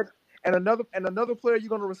gonna respect, and another player you're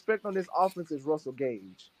gonna respect on this offense is Russell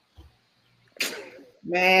Gage.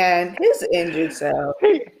 Man, his injured self.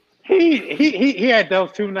 He had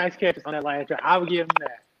those two nice catches on that last drive. I would give him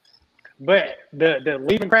that. But the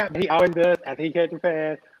leaving crap he always does after he catches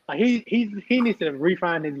pass, like he needs to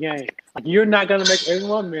refine his game. Like, you're not gonna make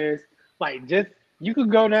everyone miss. Like, just you can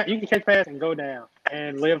go down, you can catch pass and go down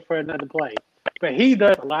and live for another play. But he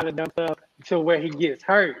does a lot of dumb stuff to where he gets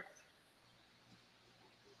hurt.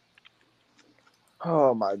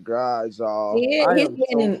 Oh my God, y'all! He's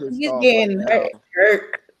getting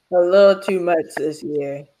hurt a little too much this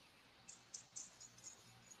year.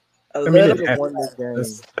 And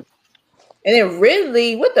then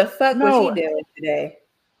Ridley, what the fuck was he doing today?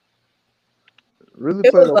 Really,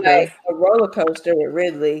 it was like a roller coaster with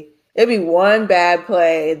Ridley. It'd be one bad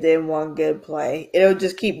play, then one good play. It'll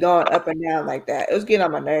just keep going up and down like that. It was getting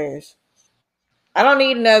on my nerves. I don't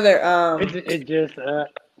need another. It just.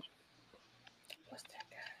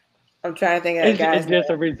 I'm trying to think of that guy. It's just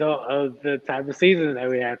a result of the type of season that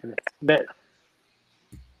we have. But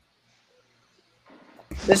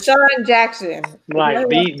Deshaun Jackson. Like,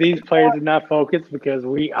 these players are not focused because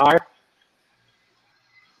we are.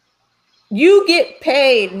 You get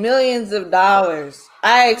paid millions of dollars.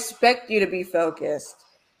 I expect you to be focused.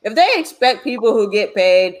 If they expect people who get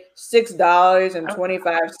paid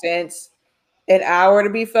 $6.25 an hour to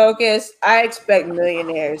be focused, I expect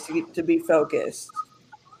millionaires to be focused.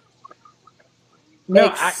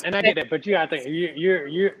 No, I get that, but you gotta think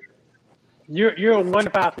you're a 1 to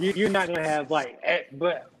 5. You're not gonna have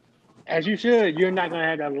but as you should, you're not gonna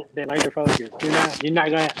have that laser focus. You're not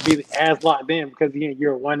gonna be as locked in because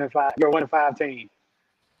you're a 1 to 5. You're a 1 to 5 team.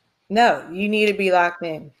 No, you need to be locked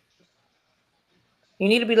in. You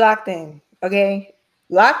need to be locked in. Okay,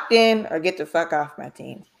 locked in or get the fuck off my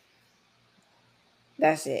team.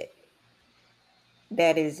 That's it.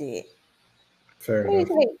 That is it. Fair enough.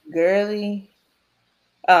 Gurley.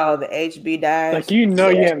 Oh, the HB dies. Like, you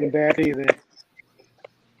having a bad season.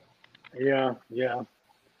 Yeah.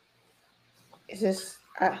 It's just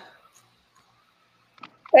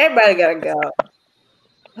everybody gotta go.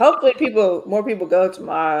 Hopefully, more people go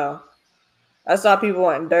tomorrow. I saw people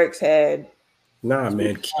wanting Dirk's head. Nah,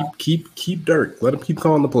 man, keep Dirk. Let him keep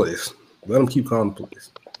calling the plays. Man, who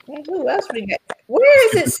else we got? Where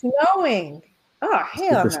is it snowing? Oh,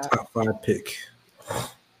 hell no! This top 5 pick.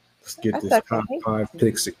 Let's get this top 5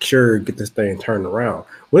 pick secured. Get this thing turned around.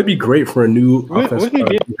 Would it be great for a new offensive head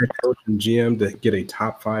coach and GM to get a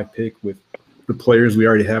top 5 pick with the players we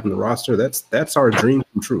already have in the roster? That's our dream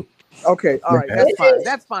come true. Okay, all right,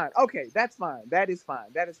 that's fine. Okay, that's fine. That is fine.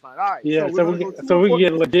 All right. Yeah, so we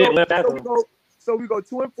get legit left out. So we go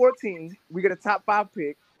 2-14. We get a top 5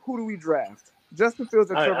 pick. Who do we draft? Justin Fields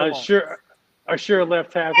or Trevor Lawrence? A sure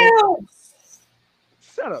left tackle.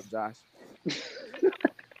 Shut up, Josh.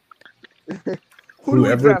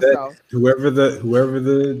 Whoever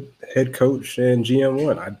the head coach and GM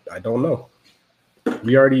want, I don't know.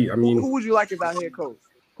 Who would you like as our head coach?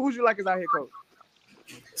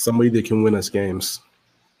 Somebody that can win us games.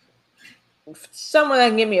 Someone that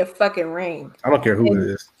can give me a fucking ring. I don't care who it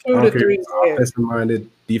is. I don't care if he's offensive minded,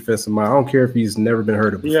 defensive minded. I don't care if he's never been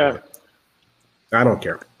heard of before. Yeah. I don't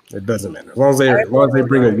care. It doesn't matter. As long as they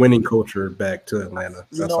bring a winning culture back to Atlanta.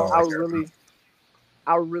 That's all I care.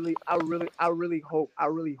 I really hope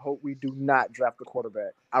we do not draft a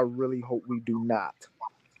quarterback. I really hope we do not.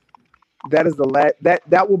 That is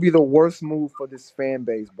that will be the worst move for this fan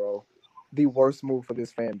base, bro. The worst move for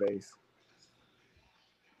this fan base.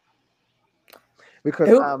 Because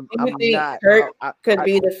Who I'm do you think not Hurt could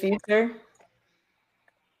be the future?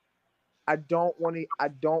 I don't want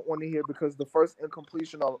to hear because the first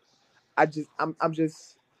incompletion of I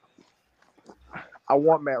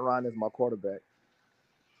want Matt Ryan as my quarterback.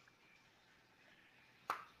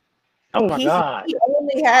 Oh my God. He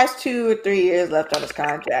only has 2 or 3 years left on his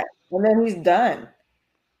contract, and then he's done.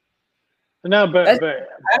 No, but I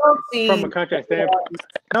don't see from a contract standpoint,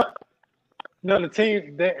 no, the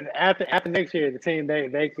team after next year, the team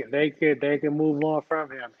they can move on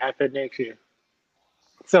from him after next year.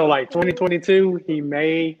 So like 2022, he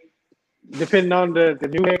may, depending on the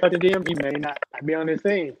new head coach GM, he may not be on this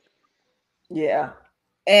team. Yeah.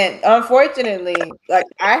 And unfortunately, like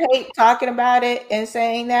I hate talking about it and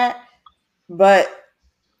saying that, but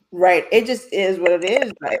right, it just is what it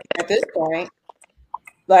is. Like at this point,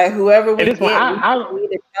 like whoever we get, we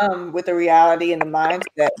need to come with the reality and the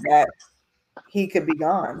mindset that he could be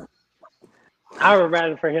gone. I would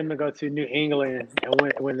rather for him to go to New England and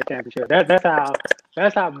win the championship. That's how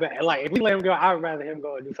bad. Like if we let him go, I would rather him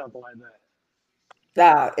go and do something like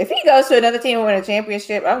that. If he goes to another team and win a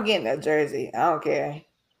championship, I'm getting that jersey. I don't care.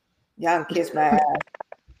 Y'all can kiss my ass.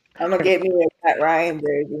 I'm gonna get me a Matt Ryan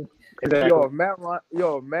jersey. Exactly. If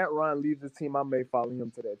Matt Ryan leaves this team, I may follow him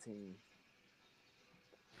to that team.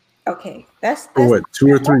 Okay, that's for what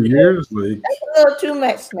 2 or 3 years? Like that's a little too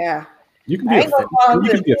much now. You can be a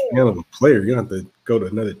fan of a player. You don't have to go to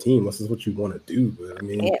another team unless it's what you want to do. But I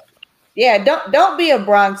mean, yeah. Don't be a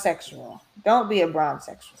bronzexual. Don't be a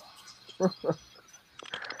bronzexual.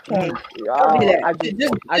 Okay. Don't do that.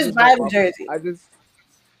 Just buy the jersey.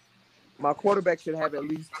 My quarterback should have at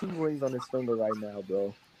least 2 rings on his finger right now,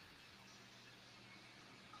 bro.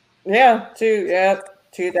 Yeah,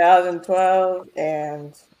 2012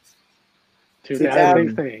 and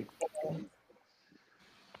 2016.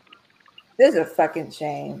 This is a fucking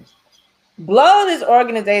shame. Blow this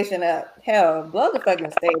organization up. Hell, blow the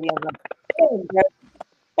fucking stadium up.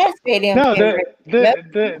 That stadium. No,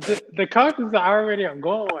 the coaches are already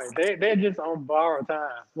going. They're just on borrowed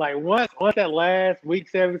time. Like once that last week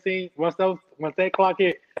 17, once they clock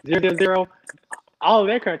it 0-0, all of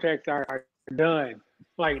their contracts are done.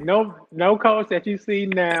 Like no coach that you see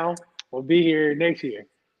now will be here next year.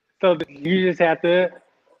 So you just have to,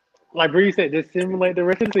 like Bree said, just simulate the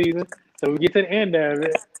rest of the season. So we get to the end of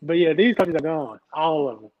it. But yeah, these coaches are gone. All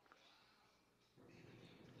of them.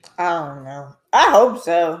 I don't know. I hope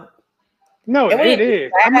so. No, it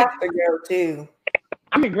is. I have to go too.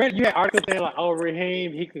 I mean, granted, you had articles saying like, "Oh,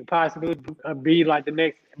 Raheem, he could possibly be like the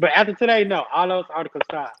next." But after today, no, all those articles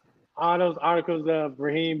stopped. All those articles of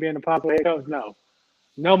Raheem being a possible head coach,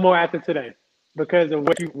 no more after today because of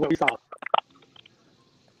what we saw.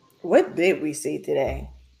 What did we see today?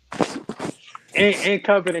 In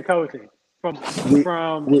company coaching from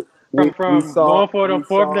going for the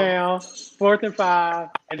fourth down, 4th and 5,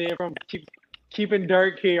 and then from keeping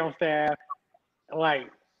Dirk here on staff, like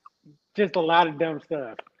just a lot of dumb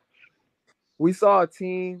stuff. We saw a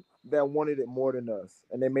team that wanted it more than us,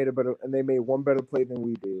 and they made one better play than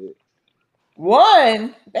we did.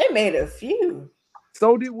 One? They made a few.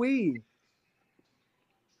 So did we.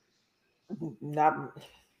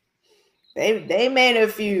 They made a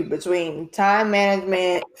few between time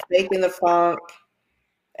management, faking the funk,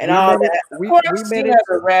 and all that. Of course,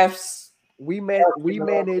 the refs. We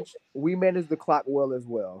managed the clock well as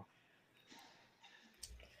well.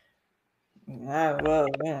 Well,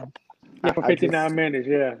 yeah. Yeah, for 59 minutes.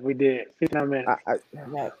 Yeah, we did 59 minutes.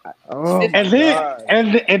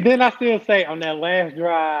 And then I still say on that last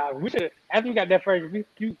drive, we should after we got that first,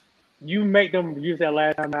 you make them use that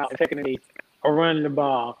last time out and taking a knee or running the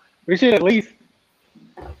ball. We should at least,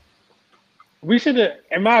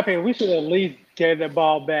 in my opinion, we should at least get that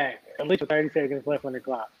ball back at least with 30 seconds left on the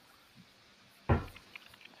clock.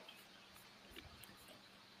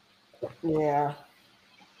 Yeah.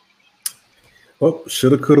 Well,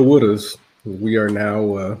 shoulda, coulda, wouldas. We are now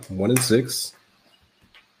 1-6.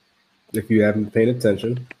 If you haven't been paying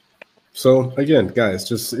attention. So again, guys,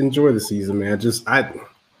 just enjoy the season, man. I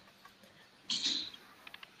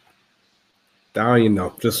don't even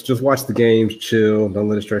know. Just watch the games, chill, don't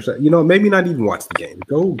let it stress. Maybe not even watch the game.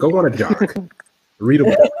 Go on a jog, read a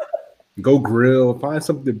book, go grill, find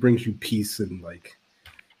something that brings you peace and like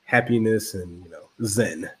happiness and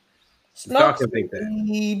zen. Smoke can think that.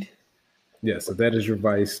 weed. Yeah, so that is your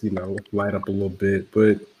vice. Light up a little bit,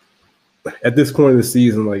 but at this point of the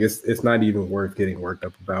season, like it's not even worth getting worked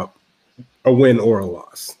up about a win or a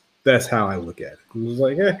loss. That's how I look at it. It was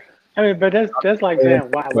like, I mean, but that's like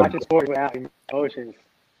saying watch a sport without emotions.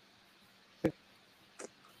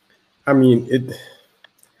 I mean,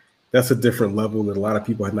 that's a different level that a lot of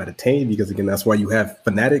people have not attained because, again, that's why you have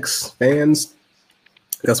fanatics, fans.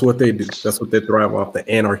 That's what they do. That's what they thrive off, the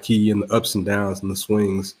anarchy and the ups and downs and the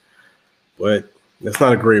swings. But that's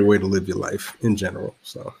not a great way to live your life in general.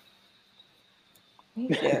 So,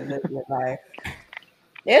 yeah, live your life.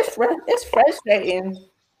 It's frustrating.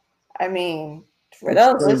 I mean, for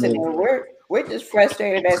those listening, we're just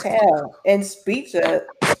frustrated as hell and speechless.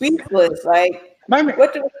 Like,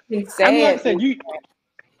 what do we say? I'm not saying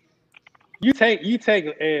you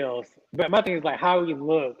take L's, but my thing is like how we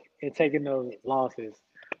look in taking those losses.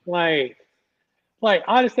 Like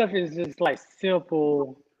all this stuff is just like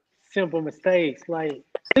simple mistakes. Like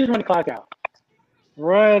just run the clock out.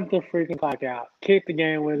 Run the freaking clock out. Kick the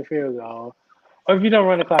game with a field goal. Or if you don't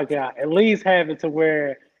run the clock out, at least have it to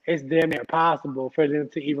where it's damn near impossible for them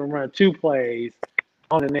to even run 2 plays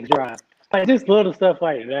on the next drive. Like just little stuff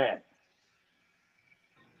like that.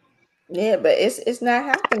 Yeah, but it's not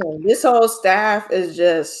happening. This whole staff is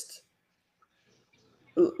just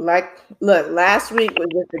like, look, last week was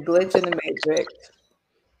just a glitch in the matrix.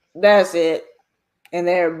 That's it. And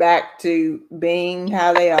they're back to being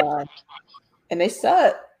how they are. And they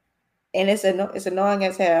suck. And it's annoying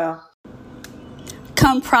as hell.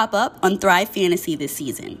 Come prop up on Thrive Fantasy this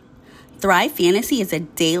season. Thrive Fantasy is a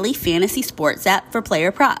daily fantasy sports app for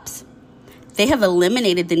player props. They have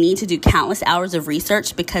eliminated the need to do countless hours of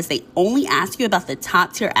research because they only ask you about the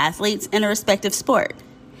top tier athletes in a respective sport.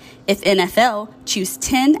 If NFL, choose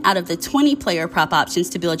 10 out of the 20 player prop options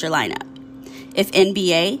to build your lineup. If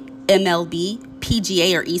NBA, MLB,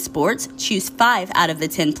 PGA, or esports, choose 5 out of the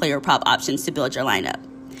 10 player prop options to build your lineup.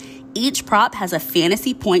 Each prop has a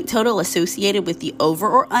fantasy point total associated with the over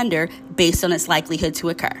or under based on its likelihood to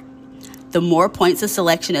occur. The more points a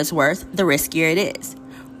selection is worth, the riskier it is.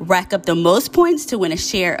 Rack up the most points to win a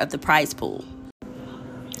share of the prize pool.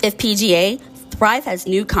 If PGA, Thrive has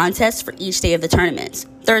new contests for each day of the tournaments.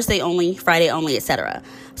 Thursday only, Friday only, etc.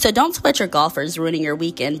 So don't sweat your golfers ruining your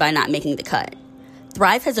weekend by not making the cut.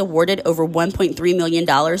 Thrive has awarded over $1.3 million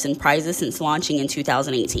in prizes since launching in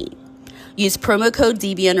 2018. Use promo code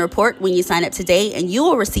DBNReport when you sign up today and you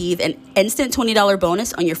will receive an instant $20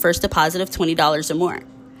 bonus on your first deposit of $20 or more.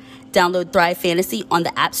 Download Thrive Fantasy on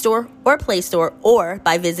the App Store or Play Store or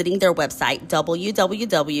by visiting their website,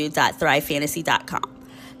 www.thrivefantasy.com.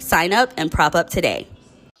 Sign up and prop up today.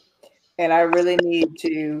 And I really need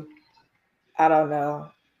to, I don't know,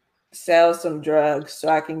 sell some drugs so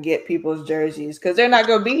I can get people's jerseys because they're not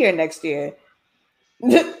going to be here next year.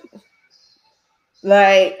 And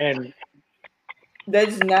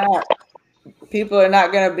that's not, people are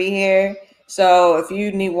not going to be here. So if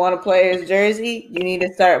you want a player's jersey, you need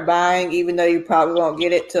to start buying, even though you probably won't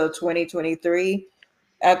get it till 2023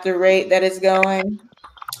 at the rate that it's going.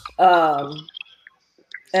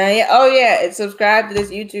 And subscribe to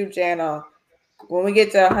this YouTube channel. When we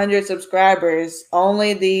get to 100 subscribers,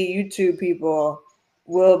 only the YouTube people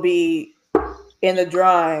will be in the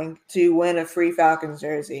drawing to win a free Falcons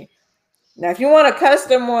jersey. Now, if you want a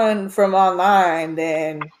custom one from online,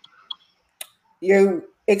 then you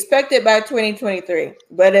expect it by 2023.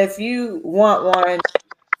 But if you want one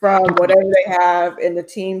from whatever they have in the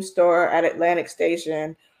team store at Atlantic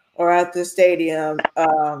Station or at the stadium,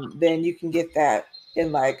 then you can get that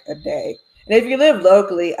in like a day. And if you live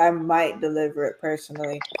locally, I might deliver it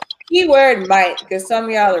personally. Keyword might, because some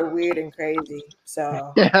of y'all are weird and crazy.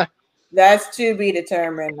 So that's to be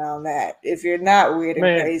determined on that. If you're not weird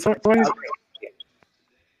and crazy,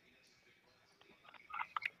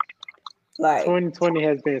 2020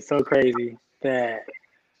 has been so crazy that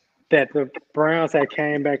the Browns had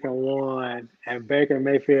came back and won, and Baker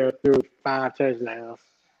Mayfield threw 5 touchdowns.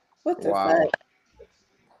 What the fuck?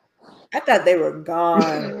 I thought they were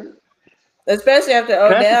gone. Especially after Odell.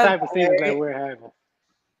 That's the type of season that we're having.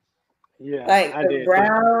 Yeah, like the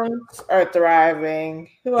Browns are thriving.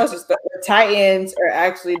 Who else is the Titans are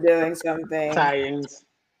actually doing something. Titans.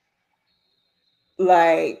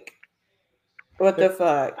 Like, what the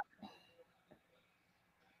fuck?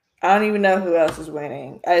 I don't even know who else is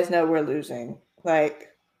winning. I just know we're losing. Like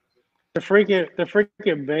the freaking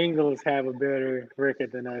Bengals have a better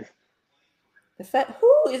record than us.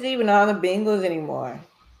 Who is even on the Bengals anymore?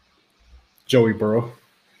 Joey Burrow.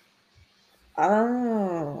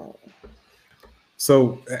 Oh.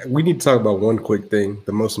 So we need to talk about one quick thing.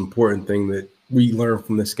 The most important thing that we learned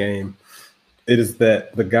from this game, it is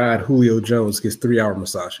that the god Julio Jones gets 3-hour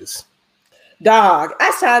massages. Dog,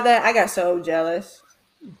 I saw that. I got so jealous.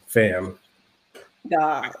 Fam,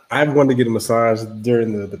 Dog. I wanted to get a massage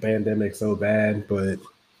during the pandemic so bad, but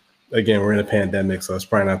again, we're in a pandemic, so it's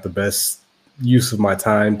probably not the best use of my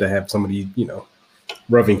time to have somebody,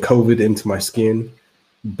 rubbing COVID into my skin.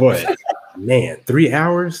 But man, 3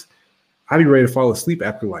 hours, I'd be ready to fall asleep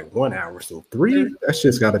after like 1 hour. So 3, that's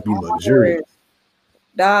just got to be luxurious.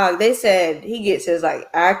 Dog, they said he gets his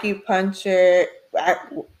like acupuncture,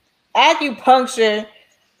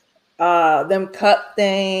 them cup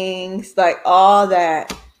things, like all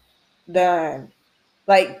that done.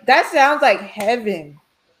 Like that sounds like heaven.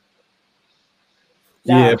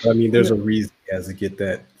 Yeah, but I mean, there's a reason he has to get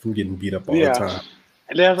that from getting beat up all the time.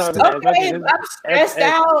 Okay, I'm stressed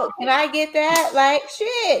out. Can I get that? Like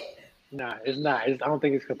shit. Nah, it's not. I don't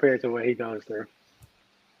think it's compared to what he goes through.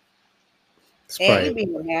 And you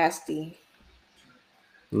being nasty.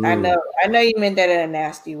 I know you meant that in a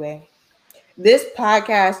nasty way. This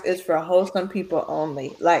podcast is for wholesome people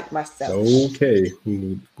only, like myself. Okay,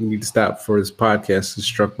 we need to stop before this podcast is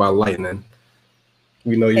struck by lightning.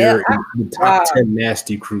 We know you're in the top 10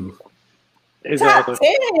 nasty crew. Exactly. Top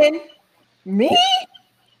 10? Me?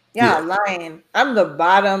 Yeah, lying. I'm the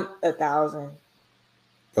bottom 1,000.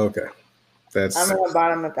 Okay. I'm at the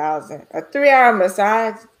bottom 1,000. A 3-hour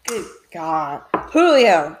massage? Good God.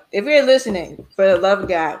 Julio, if you're listening, for the love of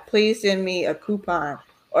God, please send me a coupon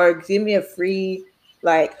or give me a free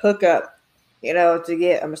hookup, to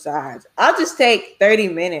get a massage. I'll just take 30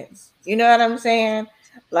 minutes. You know what I'm saying?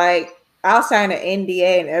 Like, I'll sign an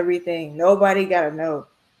NDA and everything. Nobody got to know.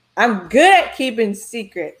 I'm good at keeping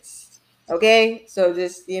secrets. Okay? So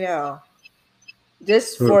just,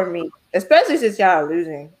 just for me, especially since y'all are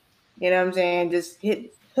losing. You know what I'm saying? Just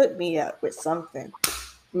hook me up with something.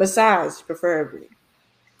 Massage, preferably.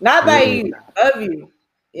 Not by you. Love you.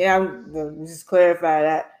 Yeah, I'm just clarify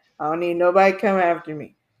that. I don't need nobody coming after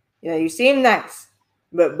me. You seem nice,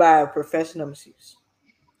 but by a professional masseuse.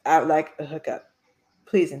 I would like a hookup.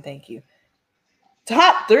 Please and thank you.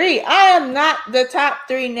 Top 3. I am not the top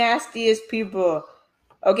 3 nastiest people.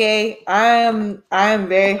 Okay, I am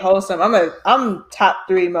very wholesome. I'm top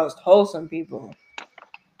 3 most wholesome people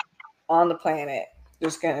on the planet.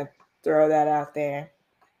 Just gonna throw that out there.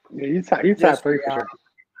 Yeah, you top 3 for sure.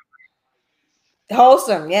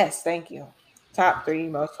 Wholesome, yes, thank you. Top 3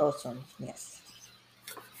 most wholesome, yes.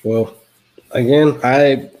 Well, again,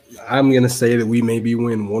 I'm gonna say that we maybe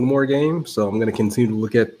win one more game, so I'm gonna continue to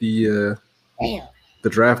look at the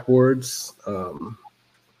draft boards.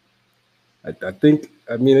 I think.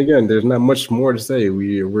 I mean, again, there's not much more to say.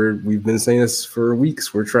 We've been saying this for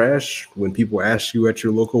weeks. We're trash. When people ask you at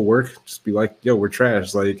your local work, just be like, "Yo, we're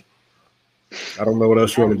trash." Like, I don't know what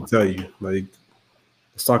else you want me to tell you. Like,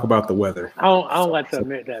 let's talk about the weather. I don't like to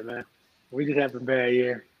admit that, man. We just have a bad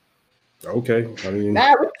year. Okay, I mean,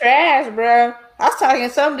 nah, we're trash, bro. I was talking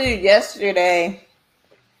to some dude yesterday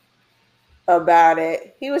about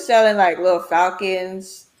it. He was selling like little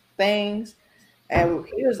Falcons things, and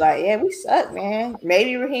he was like, "Yeah, we suck, man.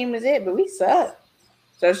 Maybe Raheem is it, but we suck."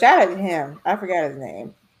 So shout out to him. I forgot his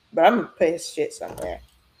name, but I'm gonna put his shit somewhere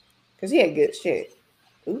because he had good shit.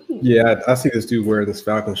 Ooh. Yeah, I see this dude wearing this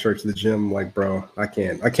Falcon shirt to the gym. Like, bro, I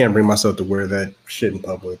can't bring myself to wear that shit in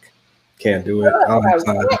public. Can't do it. I don't have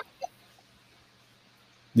time.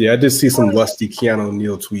 Yeah, I just see some lusty Keanu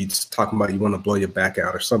O'Neal tweets talking about you want to blow your back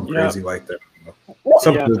out or something crazy like that.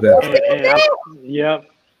 Something like that.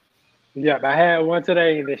 Yep. I had one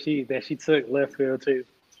today that she took left field too.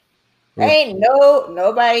 Ain't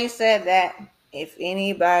nobody said that. If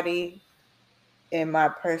anybody in my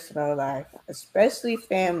personal life, especially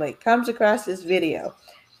family, comes across this video,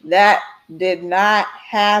 that did not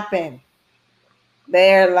happen.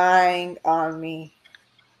 They're lying on me,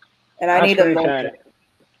 and I need to look it.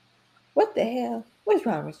 What the hell? What's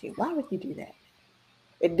wrong with you? Why would you do that?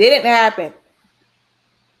 It didn't happen.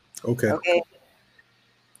 Okay.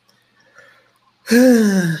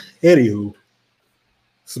 Anywho,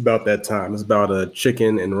 it's about that time. It's about a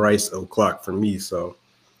chicken and rice o'clock for me. So,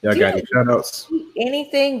 y'all got any shout outs?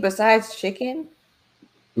 Anything besides chicken?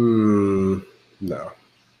 No.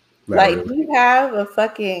 Like, really. you have a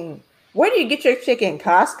fucking. Where do you get your chicken?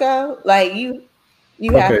 Costco? Like, you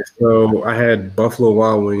okay, so I had Buffalo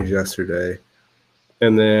Wild Wings yesterday.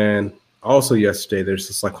 And then also yesterday, there's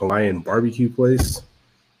this like Hawaiian barbecue place.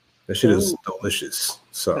 That shit is delicious.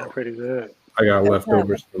 So that's pretty good. I got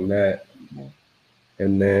leftovers from that.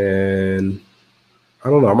 And then I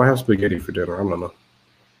don't know. I might have spaghetti for dinner. I don't know.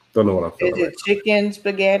 Don't know what I'm feeling. Is it chicken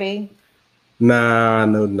spaghetti? Nah,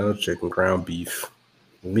 no chicken. Ground beef.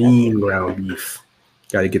 Lean ground beef.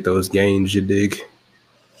 Got to get those gains, you dig?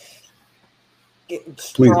 Getting Please,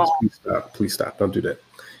 strong. please stop. Please stop. Don't do that.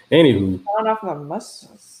 Anywho, Falling off my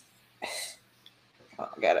muscles. Oh,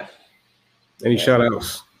 I gotta. any shout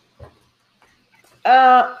outs?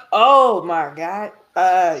 Oh my God.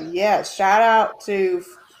 Yeah. Shout out to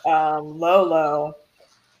Lolo,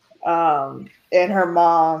 and her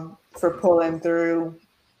mom for pulling through.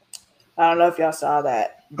 I don't know if y'all saw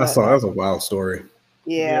that. I But, saw that was a wild story.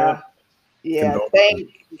 Yeah. Condolences. Thank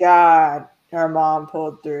God her mom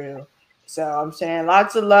pulled through. So I'm saying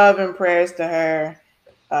lots of love and prayers to her,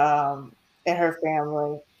 and her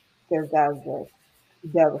family, because that was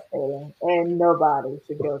just devastating, and nobody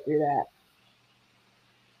should go through that.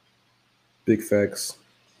 Big facts,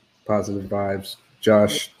 positive vibes.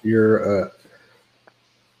 Josh, your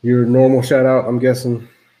normal shout out, I'm guessing.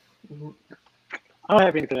 I don't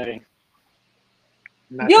have any today.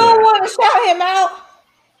 Not You don't today. want to shout him out?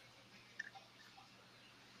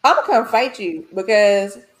 I'm gonna come fight you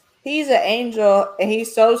because he's an angel and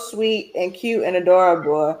he's so sweet and cute and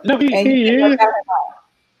adorable. No, And he you is. shout him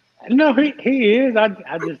out. No, he is. I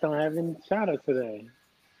just don't have any shout outs today.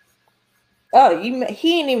 Oh, he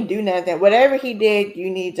didn't even do nothing. Whatever he did, you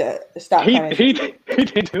need to stop. He punishing.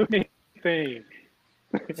 didn't do anything.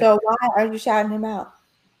 So why are you shouting him out?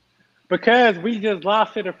 Because we just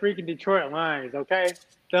lost to the freaking Detroit Lions, okay?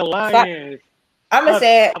 The Lions. I'm gonna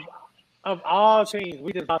say it. Of all teams,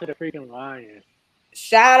 we just lost to the freaking Lions.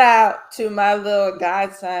 Shout out to my little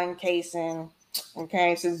godson, Kaysen.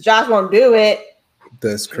 Okay, since Josh won't do it.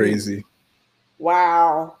 That's crazy.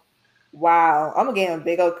 Wow. I'm gonna give him a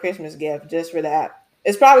big old Christmas gift just for that.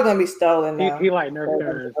 It's probably gonna be stolen now. He like Nerf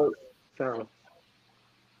guns. So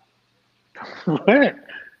what?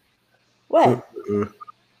 What? Mm-mm.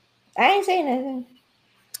 I ain't saying anything.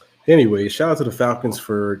 Anyway, shout out to the Falcons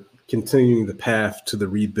for continuing the path to the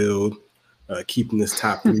rebuild, keeping this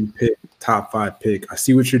top 3 pick, top 5 pick. I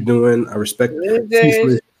see what you're doing. I respect.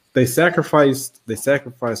 They sacrificed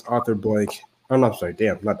Arthur Blank. I'm not sorry,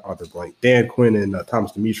 not Arthur Blank. Dan Quinn and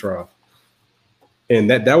Thomas Dimitrov, and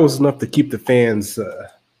that was enough to keep the fans,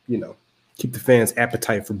 keep the fans'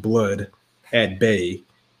 appetite for blood at bay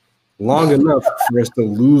long enough for us to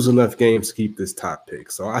lose enough games to keep this top pick.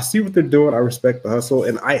 So I see what they're doing. I respect the hustle,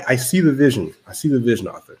 and I see the vision. I see the vision,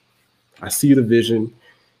 Arthur. I see the vision,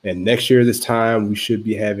 and next year this time we should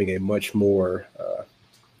be having a much more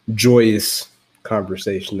joyous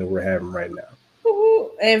conversation than we're having right now.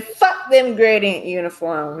 And fuck them gradient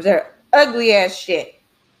uniforms. They're ugly as shit.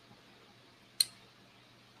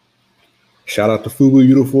 Shout out to Fubu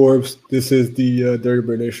Uniforms. This is the Dirty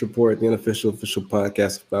Bird Nation Report, the official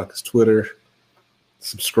podcast of Falcons Twitter.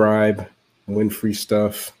 Subscribe, win free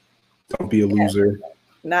stuff. Don't be a loser.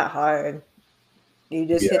 Not hard. You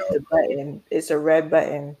just hit the button. It's a red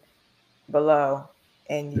button below,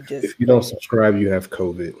 and you just. If you don't subscribe, you have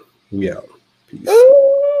COVID. We out. Peace.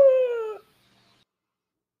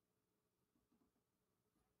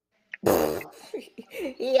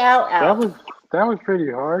 out. That was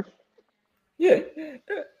pretty harsh. Yeah.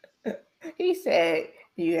 He said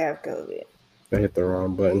you have COVID. I hit the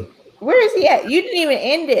wrong button. Where is he at? You didn't even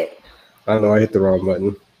end it. I know I hit the wrong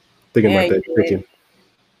button. Thinking about that chicken.